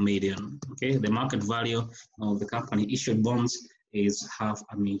 500,000. Okay, the market value of the company issued bonds is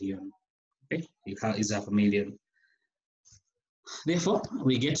 500,000. Okay, it is 500,000. Therefore,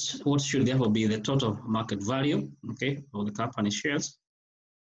 we get what should therefore be the total market value, okay, of the company shares.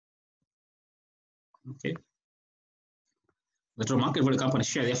 Okay, The total market value of the company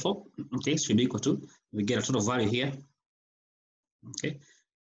share, therefore, okay, should be equal to, we get a total value here. Okay,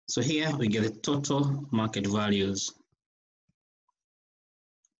 so here we get the total market values.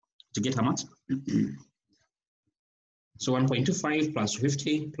 To get how much? So 1.25 plus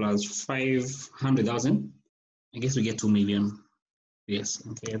 50 plus 500,000. I guess we get 2 million. Yes,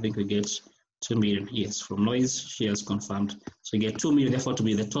 okay, I think we get 2 million. Yes, from Noise, she has confirmed. So we get 2 million, therefore, to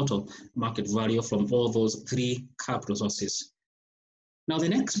be the total market value from all those three capital sources. Now, the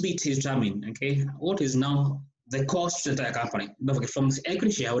next bit is determine, okay, what is now the cost to the entire company? Don't forget, from the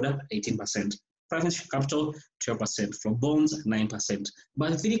equity shareholder, 18%. Private capital, 12%. From bonds, 9%.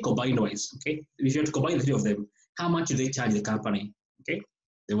 But the three combined wise, okay, if you have to combine the three of them, how much do they charge the company? Okay,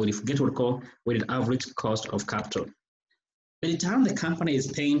 they will get what we call weighted average cost of capital. The return the company is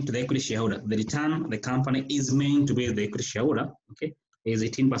paying to the equity shareholder, the return the company is meant to pay to the equity shareholder, okay, is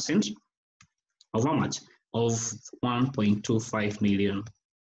 18% of how much? Of 1.25 million.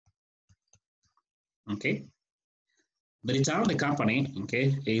 Okay. The return the company,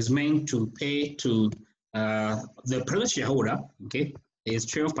 okay, is meant to pay to the private shareholder, okay, is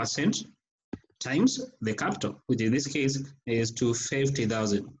 12% times the capital, which in this case is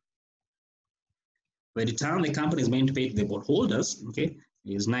 250,000. The return the company is meant to pay to the bondholders, okay,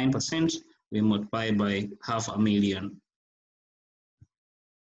 is 9%. We multiply by 500,000.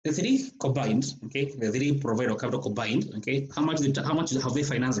 The three combined, okay, the three provider capital combined, okay, how much have they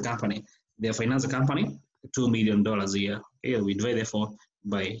financed the company? They have financed the company $2 million a year. Okay, we divide therefore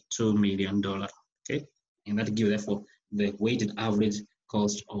by $2 million. Okay, and that gives therefore the weighted average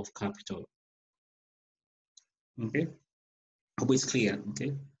cost of capital. Okay, hope it's clear.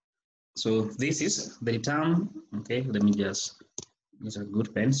 Okay, so this is the return. Okay, let me just use a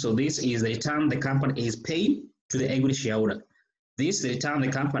good pen. So this is the return the company is paying to the equity shareholder. This is the return the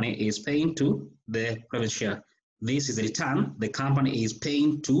company is paying to the private share. This is the return the company is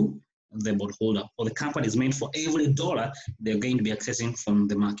paying to the bondholder, or the company is meant for every dollar they're going to be accessing from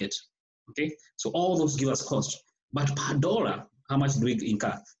the market. Okay, so all those give us cost, but per dollar, how much do we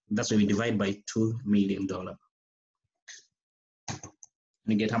incur? That's why we divide by $2 million. And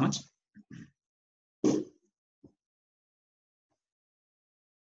you get how much?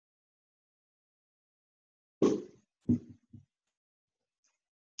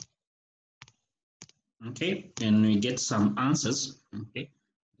 Okay, and we get some answers. Okay,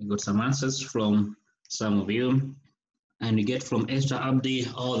 we got some answers from some of you, and we get from Esther Abdi,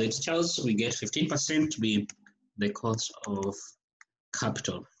 all the teachers, we get 15% to be the cost of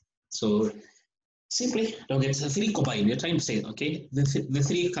capital. So simply, don't get the three combined. We're trying to say, okay, the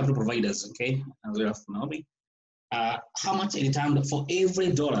three capital providers, okay, as we have now, how much in return for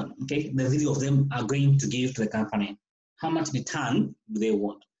every dollar, okay, the three of them are going to give to the company. How much return do they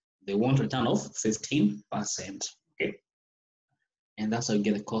want? They want a return of 15%, okay? And that's how you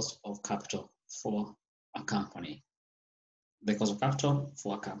get the cost of capital for a company. The cost of capital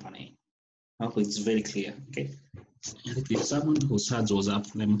for a company. I hope it's very clear, okay? I think there's someone whose hand was up.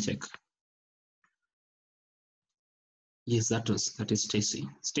 Let me check. Yes, that is Stacy.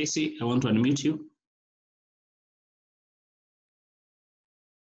 Stacy, I want to unmute you.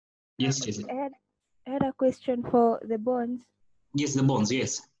 Yes, Stacy. I had a question for the bonds. Yes, the bonds,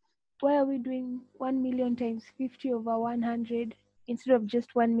 yes. Why are we doing 1 million times 50 over 100 instead of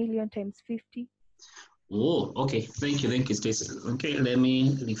just 1 million times 50? Oh, okay. Thank you, Stacy. Okay, let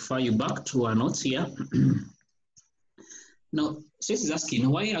me refer you back to our notes here. Now, Stacy is asking,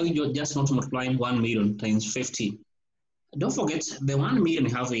 why are we just not multiplying 1 million times 50? Don't forget, the 1 million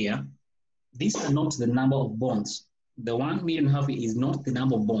you have here, these are not the number of bonds. The 1 million you have here is not the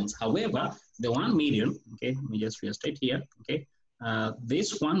number of bonds. However, the 1 million, okay, let me just reiterate here, okay,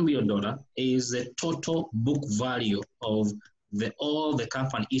 this $1 million is the total book value of all the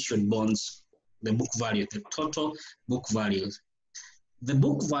company issued bonds, the book value, the total book values. The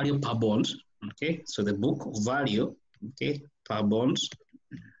book value per bond, okay, so the book value, okay, per bond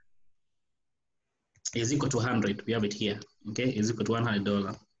is equal to 100. We have it here, okay, is equal to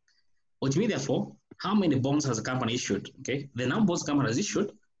 $100. Which means, therefore, how many bonds has the company issued? Okay, the number of bonds the company has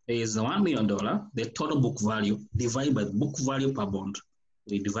issued is $1 million, the total book value divided by the book value per bond.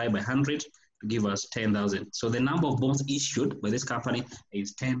 We divide by 100 to give us 10,000. So the number of bonds issued by this company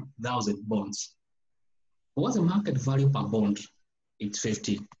is 10,000 bonds. What's the market value per bond? It's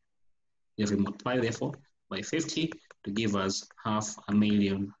 50. If we multiply, therefore, by 50 to give us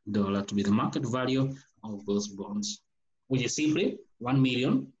 $500,000 to be the market value of those bonds, which is simply 1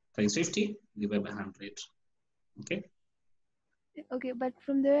 million times 50 divided by 100. Okay? Okay, but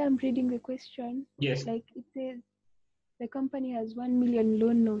from the way I'm reading the question, yes, like it says the company has 1 million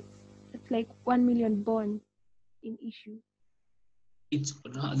loan notes. That's like 1 million bonds in issue. it's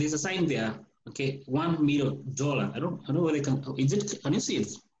there's a sign there. Okay, $1 million. I don't know whether they can. Is it? Can you see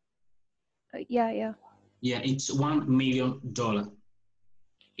it? Yeah. Yeah, it's $1 million.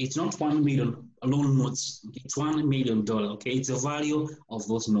 It's not 1 million loan notes. It's $1 million. Okay, it's the value of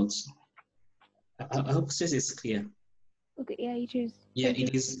those notes. I hope this is clear. Okay, yeah, it is. Yeah, Thank you.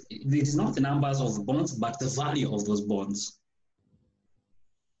 it is. It is not the numbers of bonds, but the value of those bonds.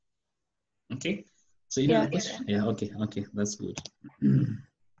 Okay. So you know the question? Yeah. Okay. That's good.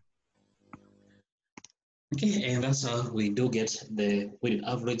 Okay, and that's how we do get the weighted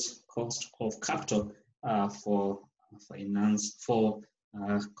average cost of capital for finance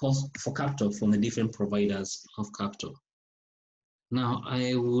cost for capital from the different providers of capital. Now,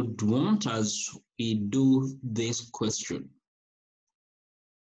 I would want as we do this question.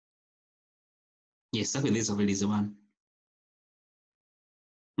 Yes, okay, this already is the one.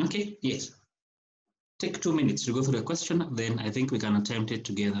 Okay, yes. Take 2 minutes to go through the question, then I think we can attempt it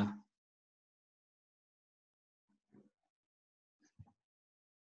together.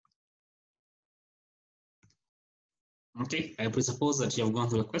 Okay, I presuppose that you have gone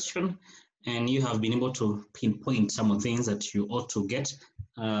through the question and you have been able to pinpoint some of the things that you ought to get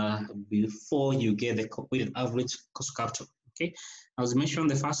before you get the weighted average cost of capital. Okay, as mentioned,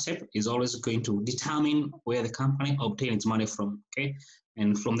 the first step is always going to determine where the company obtains its money from. Okay,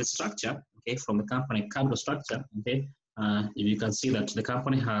 and from the structure, okay, from the company capital structure, okay, you can see that the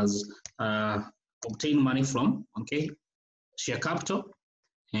company has obtained money from, okay, share capital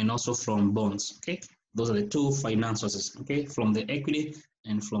and also from bonds. Okay, those are the two finance sources. Okay, from the equity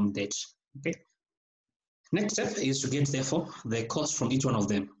and from debt. Okay. Next step is to get, therefore, the cost from each one of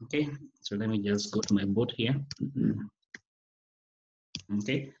them. Okay, so let me just go to my board here.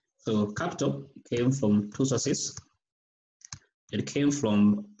 Okay, so capital came from two sources. It came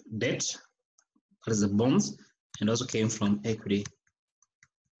from debt, that is the bonds, and also came from equity.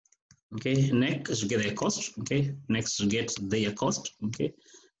 Okay, next to get their cost. Okay, next to get their cost. Okay,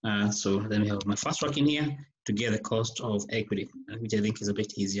 so then we have my first work in here to get the cost of equity, which I think is a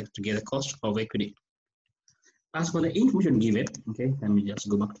bit easier to get the cost of equity. As for the information given, okay, let me just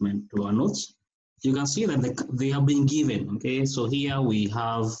go back to our notes. You can see that they have been given, okay, so here we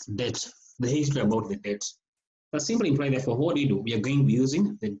have debt, the history about the debt. That simply implies that for what we do, we are going to be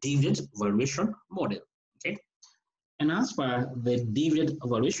using the dividend valuation model, okay? And as for the dividend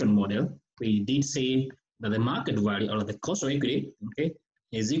valuation model, we did say that the market value or the cost of equity, okay,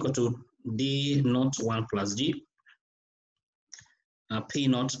 is equal to D naught 1 plus G, P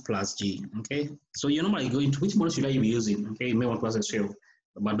naught plus G, okay? So you're normally going to, which model should I be using? Okay, you may want to ask yourself,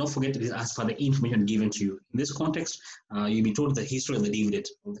 but don't forget to ask for the information given to you. In this context, you'll be told the history of the dividend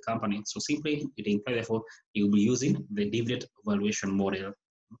of the company. So simply, it implies, therefore, you'll be using the dividend valuation model,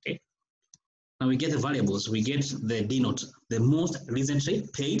 okay? Now we get the variables. We get the D naught, the most recently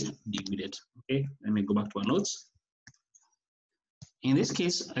paid dividend, okay? Let me go back to our notes. In this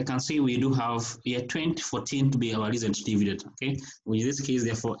case, I can see we do have year 2014 to be our recent dividend, okay? In this case,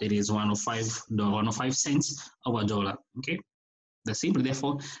 therefore, it is 105 cents over dollar, okay? The simply,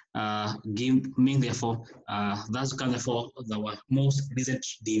 therefore, therefore, that's kind of therefore our most recent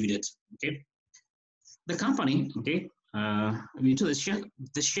dividend, okay? The company, okay, we do the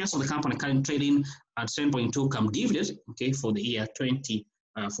shares of the company currently trading at 7.2 come dividend, okay, for the year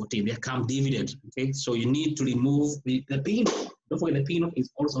 2014, they come dividend, okay? So you need to remove the P. Don't forget the P naught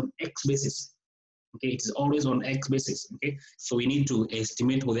is also on X basis. Okay, it is always on X basis. Okay, so we need to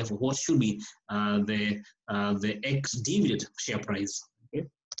estimate therefore what should be the X dividend share price. Okay,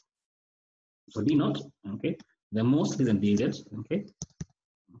 so D naught. Okay, the most recent dividend. Okay,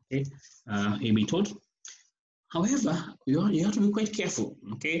 you'll be told. However, you have to be quite careful.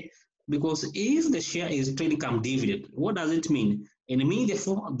 Okay, because if the share is trading come dividend, what does it mean? It means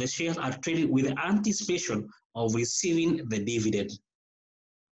therefore the shares are traded with the anticipation of receiving the dividend.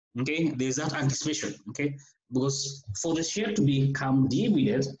 Okay, there's that anticipation, okay, because for the share to become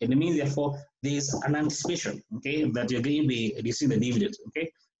dividend, it means therefore there's an anticipation, okay, that you're going to be receiving the dividend,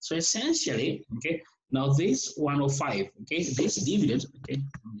 okay. So essentially, okay, now this 105, okay, this dividend, okay,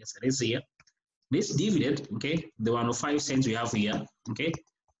 yes, it is here. This dividend, okay, the 105 cents we have here, okay,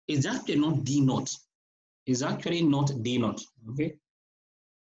 is actually not D naught. Is actually not D naught, okay.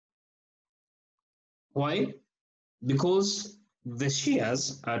 Why? Because the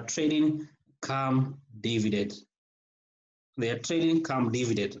shares are trading come dividend. They are trading come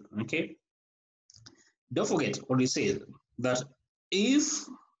dividend, okay? Don't forget what we said, that if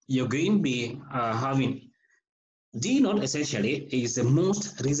you're going to be having D naught essentially is the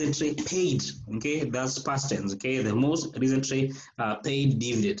most recently paid, okay? That's past tense, okay? The most recently paid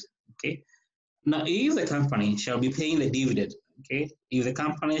dividend, okay? Now, if the company shall be paying the dividend, okay, if the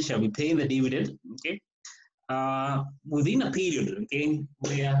company shall be paying the dividend, okay, within a period, okay,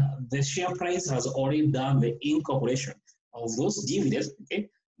 where the share price has already done the incorporation of those dividends, okay,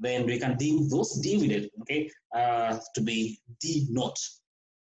 then we can deem those dividends, okay, to be D naught.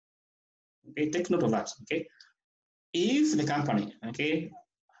 Okay, take note of that. Okay, if the company, okay,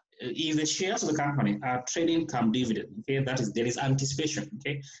 if the shares of the company are trading come dividend, okay, that is, there is anticipation,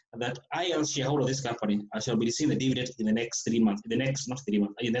 okay, that I as shareholder of this company, I shall be receiving the dividend in the next 3 months, in the next, not 3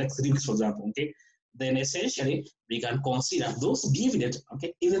 months, in the next 3 weeks, for example, okay, then essentially we can consider those dividends,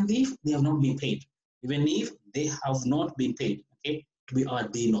 okay, even if they have not been paid, even if they have not been paid, okay, to be our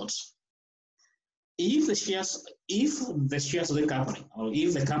D naught. If the shares of the company, or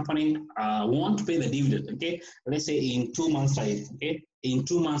if the company want to pay the dividend, okay, let's say in 2 months time, okay, in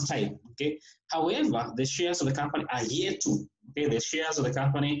 2 months time, okay, however, the shares of the company are yet to, okay, the shares of the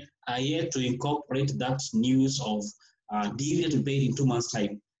company are yet to incorporate that news of dividend to be paid in 2 months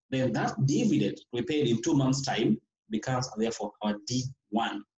time, then that dividend to be paid in 2 months time becomes therefore our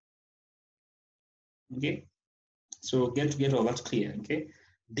D1. Okay, so get all that clear. Okay,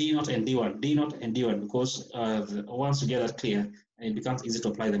 D naught and D1, D naught and D1, because once you get that clear, it becomes easy to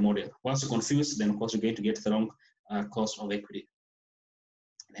apply the model. Once you're confused, then of course you're going to get the wrong cost of equity.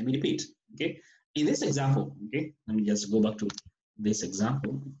 Let me repeat. Okay, in this example, okay, let me just go back to this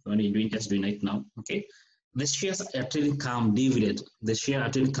example. Only just doing it now. Okay, the shares are trading come dividend. The share are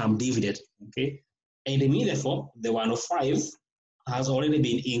trading come dividend. Okay, and therefore the 105 has already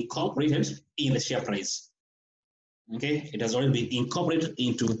been incorporated in the share price. Okay, it has already been incorporated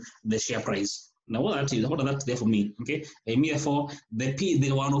into the share price. Now, what does that therefore mean? Okay, and therefore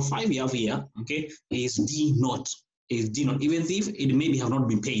the 105 we have here, okay, is D naught, even if it maybe have not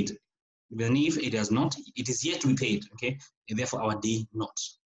been paid, even if it has not, it is yet to be paid. Okay, and therefore our D naught.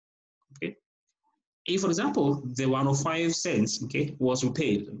 Okay, if for example the 105 cents, okay, was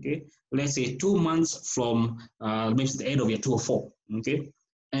repaid, okay, let's say 2 months from maybe the end of year 204, okay,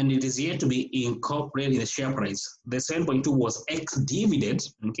 and it is yet to be incorporated in the share price, the 7.2 was X dividend,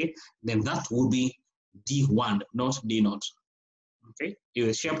 okay, then that would be D1, not D naught. Okay, if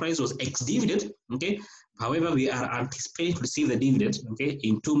the share price was X dividend, okay, however, we are anticipating to receive the dividend, okay,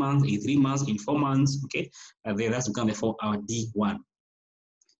 in 2 months, in 3 months, in 4 months, okay, then that's become therefore our D1.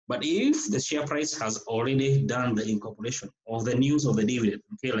 But if the share price has already done the incorporation of the news of the dividend,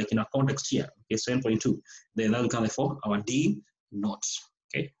 okay, like in our context here, okay, 7.2, then that will come therefore our D naught.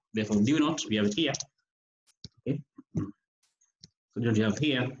 Okay, therefore D naught, we have it here. Okay, so what you have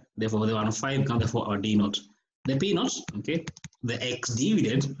here, therefore the 105 comes therefore our D naught. The P naught, okay, the X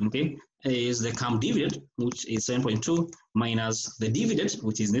dividend, okay, is the come dividend, which is 7.2 minus the dividend,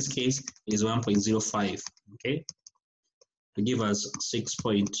 which is in this case is 1.05. Okay, to give us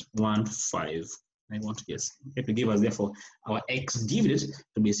 6.15. I want to guess. Okay, to give us therefore our X dividend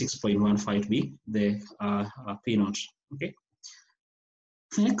to be 6.15 to be the P naught. Okay.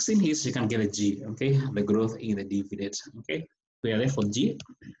 Next in here, you can get a G. Okay, the growth in the dividend. Okay, we are therefore G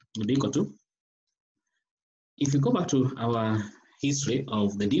will be equal to. If you go back to our history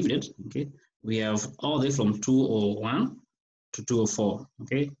of the dividend, okay, we have all the way from 201 to 204.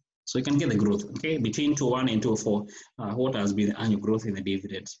 Okay, so you can get the growth, okay, between 201 and 204, what has been the annual growth in the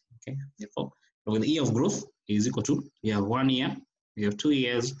dividend, okay, therefore, with the year of growth is equal to, you have 1 year, you have 2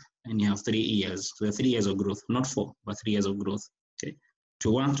 years, and you have 3 years, so 3 years of growth, not 4, but 3 years of growth, okay,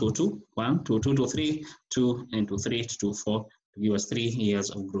 2-1, 2-2, 1, 2-2, 2-3, 2, and 2-3, 2-4, to give us 3 years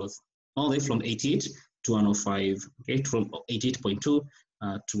of growth, all the way from 88 to 105, okay, from 88.2 to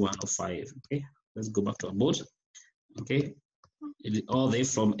 105, okay, let's go back to our board, okay, all the way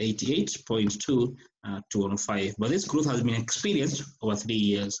from 88.2 to 105. But this growth has been experienced over 3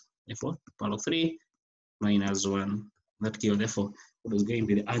 years. Therefore, part of 3 minus 1. That gives, therefore, what is going to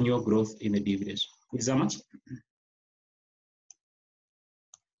be the annual growth in the dividend. Is that much?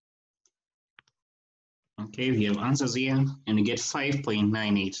 Okay, we have answers here, and we get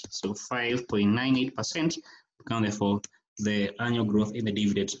 5.98. So 5.98% become, therefore, the annual growth in the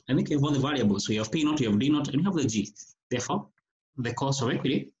dividend. And then we have all the variables. So you have P naught, you have D naught, and you have the G. Therefore, the cost of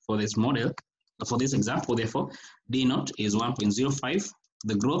equity for this model, for this example, therefore, D naught is 1.05,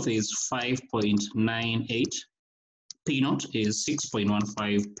 the growth is 5.98, P naught is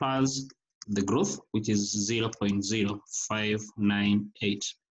 6.15 plus the growth, which is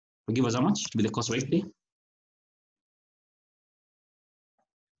 0.0598. Will give us how much to be the cost of equity?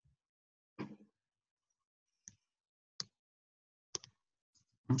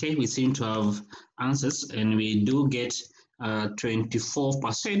 Okay, we seem to have answers, and we do get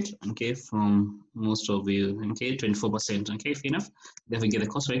 24%, okay, from most of you, okay, 24%, okay, fair enough. Therefore, we get the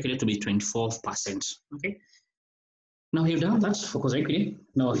cost of equity to be 24%, okay. Now you've done that for cost of equity.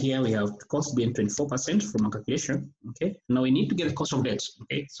 Now here we have cost being 24% from our calculation. Okay. Now we need to get the cost of debt.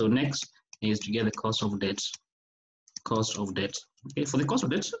 Okay. So next is to get the cost of debt. Cost of debt. Okay. For the cost of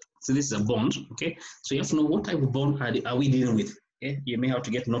debt, so this is a bond. Okay. So you have to know what type of bond are we dealing with. Okay. You may have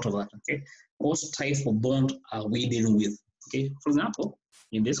to get note of that. Okay. What type of bond are we dealing with? Okay. For example,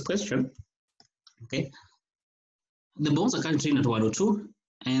 in this question, okay, the bonds are currently at 102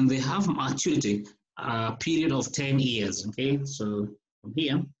 and they have maturity period of 10 years. Okay, so from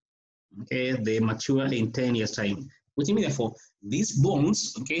here, okay, they mature in 10 years time, which means therefore these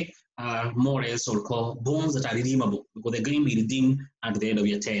bonds, okay, are more or less what we call bonds that are redeemable because they're going to be redeemed at the end of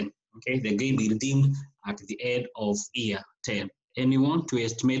year 10. Okay, they're going to be redeemed at the end of year 10. And we want to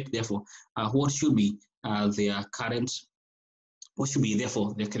estimate therefore what should be their current, what should be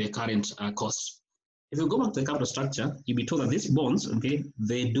therefore their current cost. If you go back to the capital structure, you'll be told that these bonds, okay,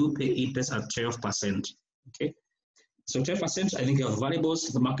 they do pay interest at 12%. Okay, so 12%, I think you have variables.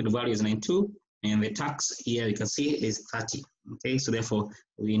 The market value is 92, and the tax here you can see is 30. Okay, so therefore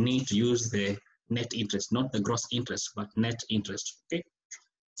we need to use the net interest, not the gross interest, but net interest. Okay,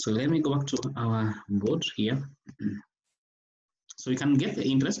 so let me go back to our board here. So we can get the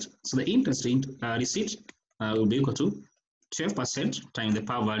interest. So the interest receipt will be equal to 12% times the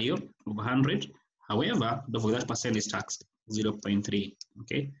par value of 100. However, don't forget that percent is taxed 0.3.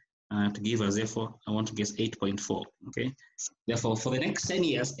 Okay, to give us therefore, I want to guess 8.4. Okay, therefore for the next 10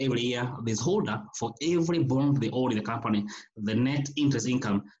 years, every year this holder for every bond they own in the company, the net interest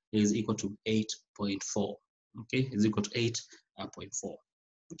income is equal to 8.4. Okay, is equal to 8.4.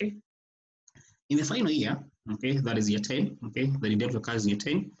 Okay, in the final year, okay, that is year 10. Okay, the redemption occurs in year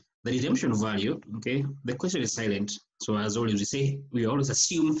 10. The redemption value, okay, the question is silent. So as always we say, we always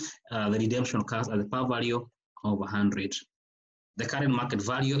assume the redemption occurs at the par value of 100. The current market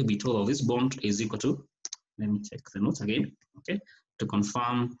value will be total of this bond is equal to, let me check the notes again, okay, to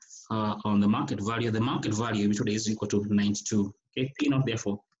confirm on the market value which is equal to 92. Okay, P naught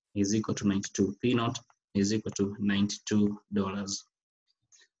therefore is equal to 92. P naught is equal to $92.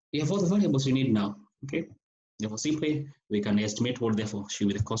 We have all the variables we need now. Okay, therefore simply we can estimate what therefore should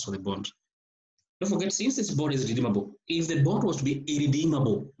be the cost of the bond. Don't forget, since this bond is redeemable, if the bond was to be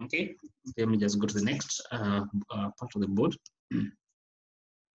irredeemable, okay, let me just go to the next part of the board. You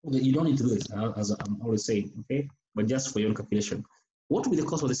don't need to do this, as I'm always saying, okay, but just for your own calculation. What would be the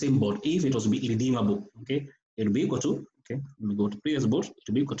cost of the same bond if it was to be irredeemable? Okay, it will be equal to, okay, let me go to previous board, it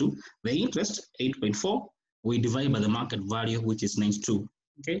will be equal to the interest, 8.4, we divide by the market value, which is 92,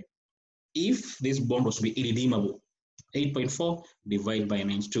 okay. If this bond was to be irredeemable, 8.4 divided by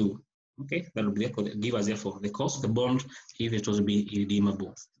 92, okay, that will give us therefore the cost of the bond if it was to be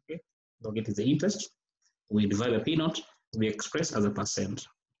irredeemable. Okay, so it is the interest, we divide by P naught, we express as a percent.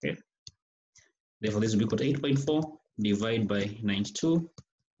 Okay, therefore this will be equal to 8.4 divided by 92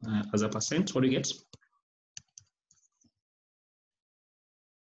 as a percent. What do you get?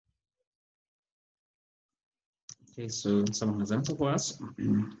 Okay, so someone has answered for us.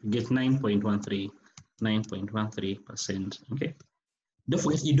 You get 9.13%. Okay, don't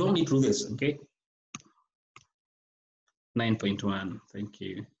forget you don't need to do this. Okay, 9.1. Thank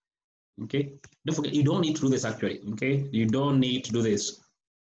you. Okay, don't forget you don't need to do this actually. Okay, you don't need to do this.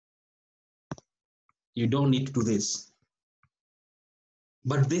 You don't need to do this.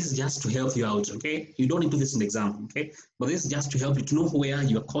 But this is just to help you out. Okay, you don't need to do this in the exam. Okay, but this is just to help you to know where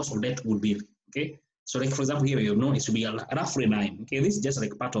your cost of debt would be. Okay. So like for example, here you know it should be a roughly 9. Okay, this is just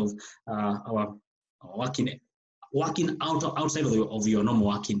like part of our working outside of your normal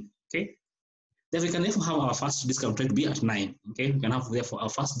working. Okay, then we can therefore have our first discount rate to be at 9. Okay, we can have therefore our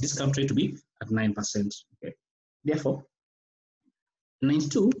first discount rate to be at 9%. Okay, therefore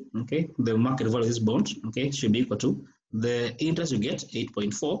 92. Okay, the market value of this bond, okay, should be equal to the interest you get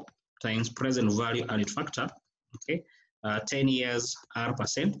 8.4 times present value added factor. Okay, 10 years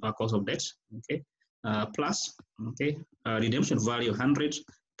R%, our cost of debt. Okay. Plus, okay, redemption value 100,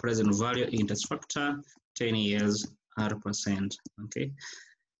 present value interest factor, 10 years R%. Okay.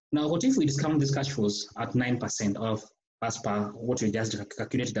 Now, what if we discount these cash flows at 9% of as per what we just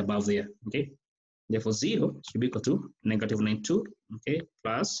calculated above there? Okay. Therefore, 0 should be equal to -92. Okay,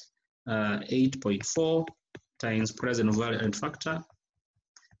 plus 8.4 times present value and factor,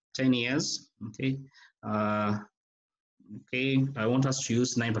 10 years. Okay. Okay, I want us to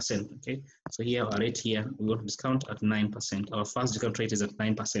use 9%. Okay, so here our rate here we want to discount at 9%. Our first discount rate is at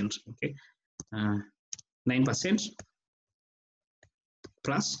 9%. Okay, 9%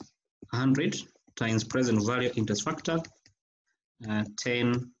 plus 100 times present value interest factor,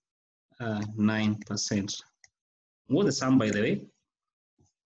 9%. What the sum, by the way?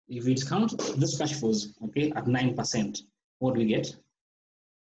 If we discount this cash flows, okay, at 9%, what do we get?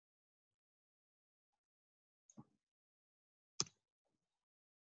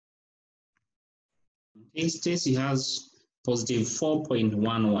 Okay, Stacy has positive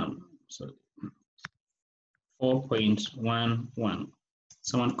 4.11. So 4.11.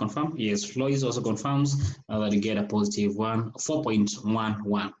 Someone confirm? Yes, Lois also confirms that you get a positive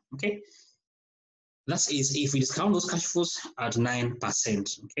 4.11. Okay, that is if we discount those cash flows at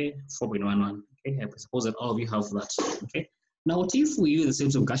 9%. Okay, 4.11. Okay, I suppose that all of you have that. Okay, now what if we use the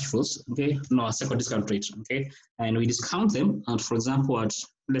same sort of cash flows? Okay, no, a second discount rate. Okay, and we discount them, and for example, at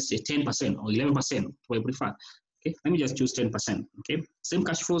let's say 10% or 11%, what I prefer. Okay, let me just choose 10%. Okay, same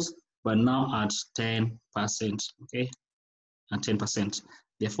cash flows, but now at 10%. Okay, at 10%.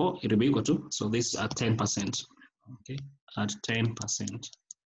 Therefore, it will be equal to, so this is at 10%. Okay, at 10%.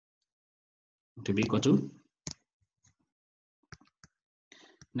 It will be equal to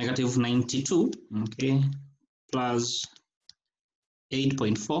negative 92, okay, plus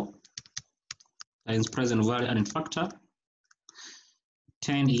 8.4 times present value added factor,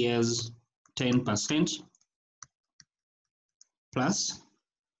 10 years, 10%, plus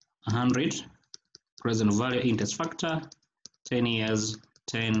 100 present value interest factor, 10 years,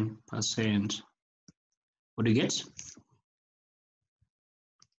 10%. What do you get?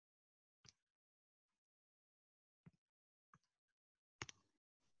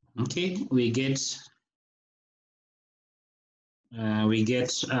 Okay, we get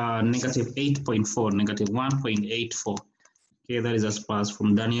negative 8.4, negative 1.84. Okay, that is as far as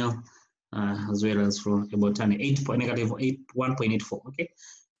from Daniel, as well as from Ebotani, negative 1.84. Okay,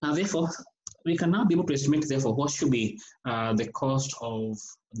 therefore, we can now be able to estimate, therefore, what should be the cost of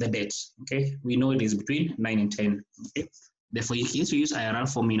the debt. Okay, we know it is between 9 and 10. Okay, therefore, if you use IRR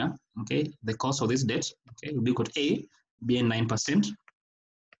formula, okay, the cost of this debt, okay, will be equal to A being 9%,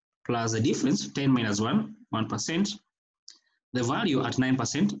 plus the difference, 10 minus 1, 1%. The value at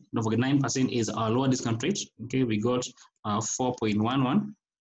 9%, don't forget 9% is our lower discount rate. Okay, we got 4.11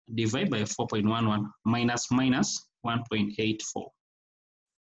 divided by 4.11 minus 1.84.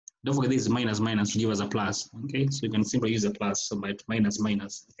 Don't forget this is minus to give us a plus. Okay, so you can simply use a plus, so by minus.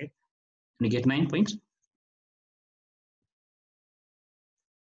 Okay, and you get 9.8.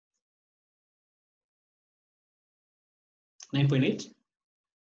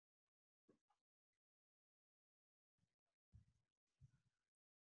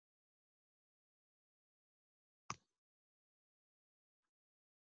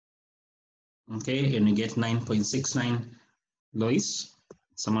 Okay, and you get 9.69, Lois.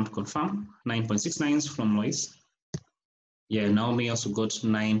 Someone to confirm. 9.69 from Lois. Yeah, Naomi also got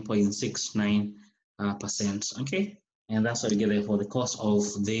 9.69%. Okay, and that's what we get for the cost of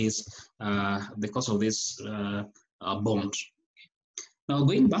this bond. Now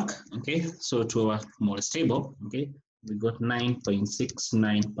going back, okay, so to our more stable, okay, we got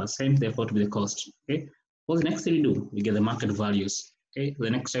 9.69%, therefore to be the cost. Okay, what's the next thing we do? We get the market values. Okay, the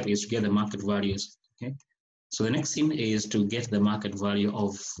next step is to get the market values. Okay, so the next thing is to get the market value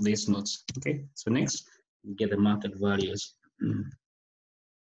of these notes. Okay, so next we get the market values.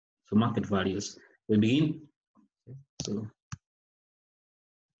 So market values, we begin. So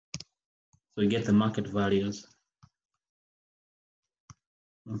we get the market values.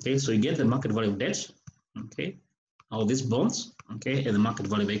 Okay, so you get the market value of debt. Okay, of these bonds. Okay, and the market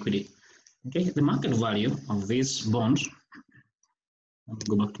value of equity. Okay, the market value of this bond. Let me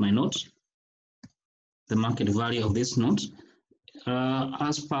go back to my notes. The market value of this note,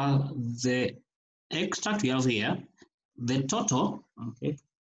 as per the extract we have here, the total, okay,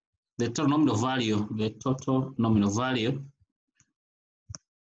 the total nominal value,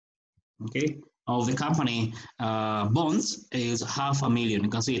 okay, of the company bonds is 500,000. You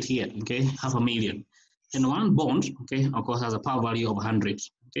can see it here, okay, 500,000. And one bond, okay, of course, has a par value of 100.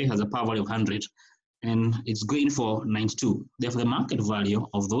 Okay, has a par value of 100, and it's going for 92. Therefore, the market value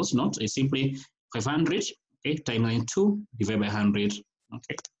of those notes is simply 500, okay, times 92 divided by 100.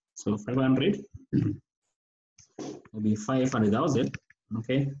 Okay, so 500 will be 500,000.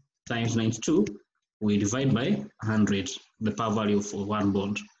 Okay, times 92, we divide by 100, the par value for one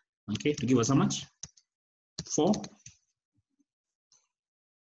bond. Okay, to give us how much? 4.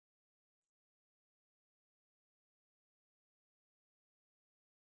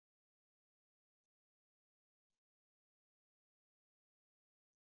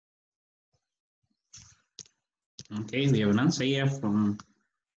 Okay, we have an answer here from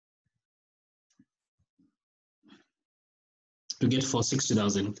to get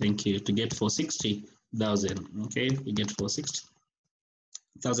 460,000. Thank you. To get 460,000. Okay, we get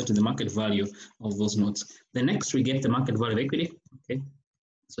 460,000 to the market value of those notes. The next we get the market value of equity. Okay,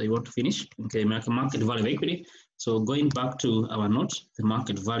 So you want to finish, okay, market value of equity. So going back to our note, the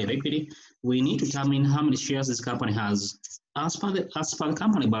market value of equity, we need to determine how many shares this company has. As per the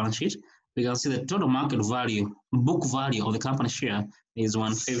company balance sheet, we can see the total market value, book value of the company share is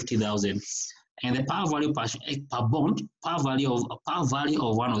 150,000. And the par value per bond, par value of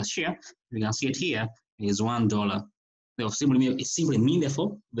one of the share, we can see it here, is $1. It simply means,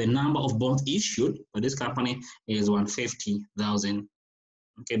 therefore, the number of bonds issued by this company is 150,000.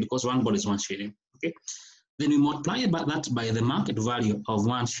 Okay, because one bond is 1 shilling. Okay, then we multiply that by the market value of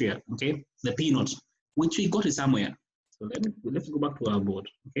one share. Okay, the P naught, which we got it somewhere. So let's go back to our board.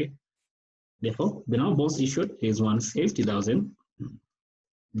 Okay, therefore, the number of bonds issued is 150,000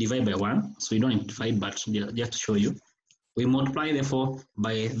 divided by 1. So you don't need to divide, but just to show you, we multiply therefore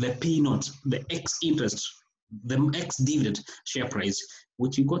by the P naught, the X interest, the X dividend share price,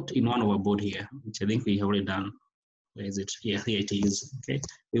 which we got in one of our board here, which I think we have already done. Where is it? Yeah, here it is. Okay,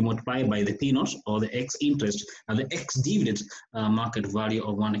 we multiply by the P naught or the X interest and the X dividend market value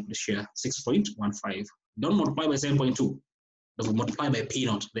of one share, 6.15. Don't multiply by 7.2. Multiply by P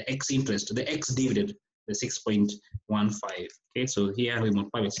naught, the X interest, the X dividend, the 6.15. Okay, so here we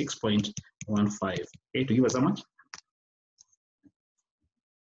multiply by 6.15. Okay, to give us how much?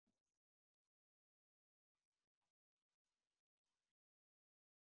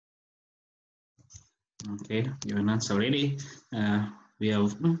 Okay, you have an answer already. We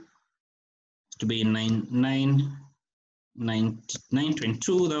have to be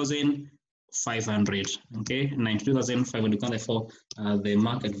 922,500. Okay, 92,500. Therefore, the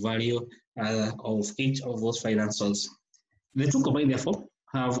market value of each of those financials. The two combined, therefore,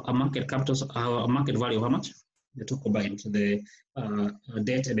 have a market capital, a market value of how much? The two combined, the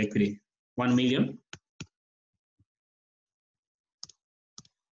debt and equity, 1 million.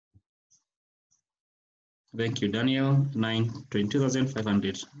 Thank you, Daniel.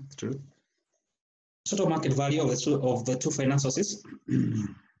 922,500. True. Total market value of the two finance sources. We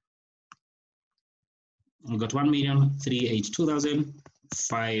got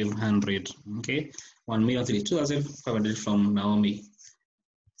 1,382,500. Okay, 1,382,500 from Naomi.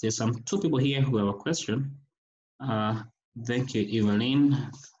 There's two people here who have a question. Thank you, Evelyn.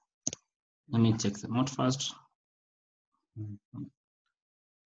 Let me check them out first.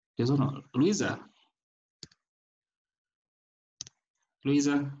 There's one, Louisa.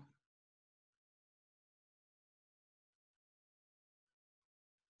 Louisa.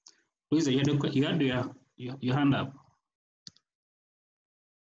 Louisa, you had your hand up.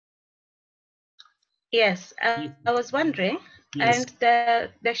 Yes, I was wondering, Yes. and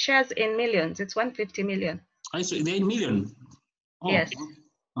the shares in millions, it's 150 million. I see they're in million. Oh, yes.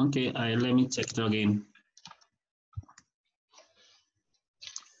 Okay, let me check it again.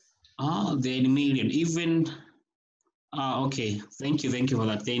 Oh, they're in million. Even okay. Thank you for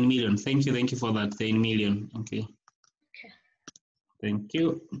that. They're in million. Thank you for that. They're in million. Okay. Thank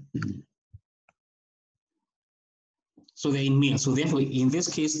you. So they're in million. So therefore, in this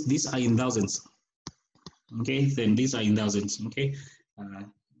case, these are in thousands. Okay, then these are in thousands. Okay,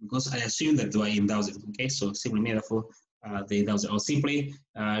 because I assume that they are in thousands. Okay, so simply therefore the thousand, or simply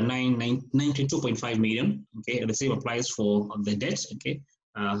 92.5 million. Okay, and the same applies for the debt. Okay,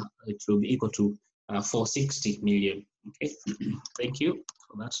 it will be equal to 460 million. Okay, thank you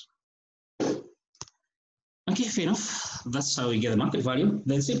for that. Okay, fair enough. That's how we get the market value.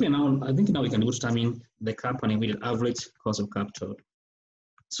 Then simply now, I think now we can determine the company with an average cost of capital.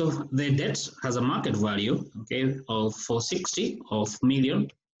 So the debt has a market value, okay, of 460 million.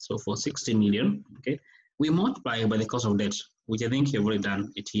 So 460 million, okay. We multiply by the cost of debt, which I think you've already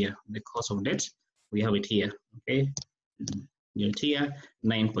done it here. The cost of debt, we have it here, okay. It here,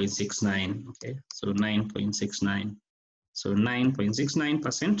 9.69, okay. So 9.69. So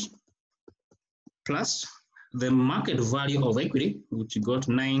 9.69% plus the market value of equity, which you got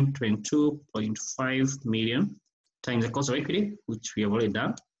 922.5 million times the cost of equity, which we have already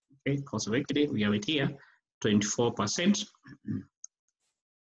done. Okay, cost of equity, we have it here, 24%.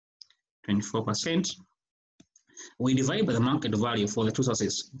 24%. We divide by the market value for the two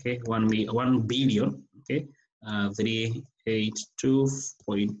sources. Okay, 1 billion. Okay,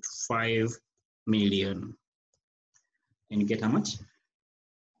 382.5 million. And you get how much?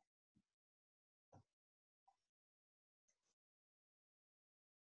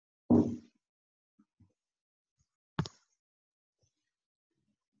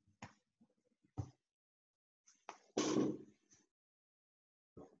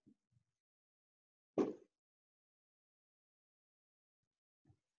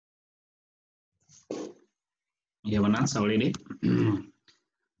 You have an answer already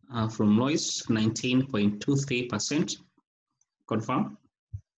from Lois, 19.23%. Confirm.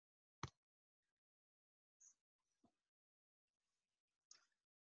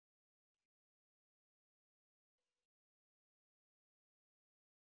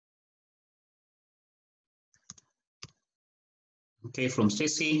 Okay, from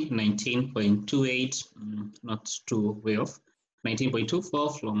Stacy, 19.28, not too way off.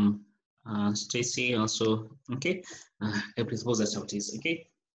 19.24 from Stacy also, okay. I suppose that's how it is, okay.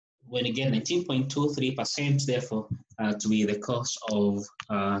 When you get 19.23%, therefore, to be the cost of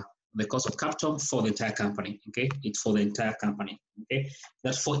capital for the entire company, okay. It's for the entire company, okay.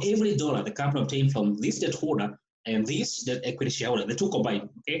 That for every dollar the company obtained from this debt holder and this debt equity shareholder, the two combined,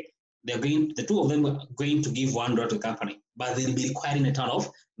 okay, the two of them are going to give $1 to the company, but they'll be requiring a return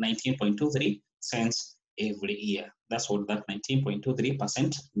of 19.23 cents every year. That's what that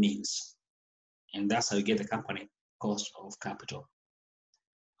 19.23% means. And that's how you get the company cost of capital.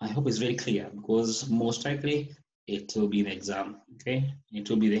 I hope it's very clear, because most likely it will be the exam, okay? It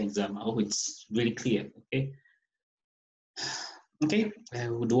will be the exam. I hope it's very clear, okay? Okay, I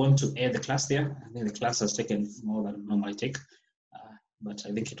would want to add the class there. I think the class has taken more than normally take, but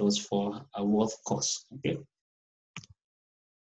I think it was for a worth course, okay?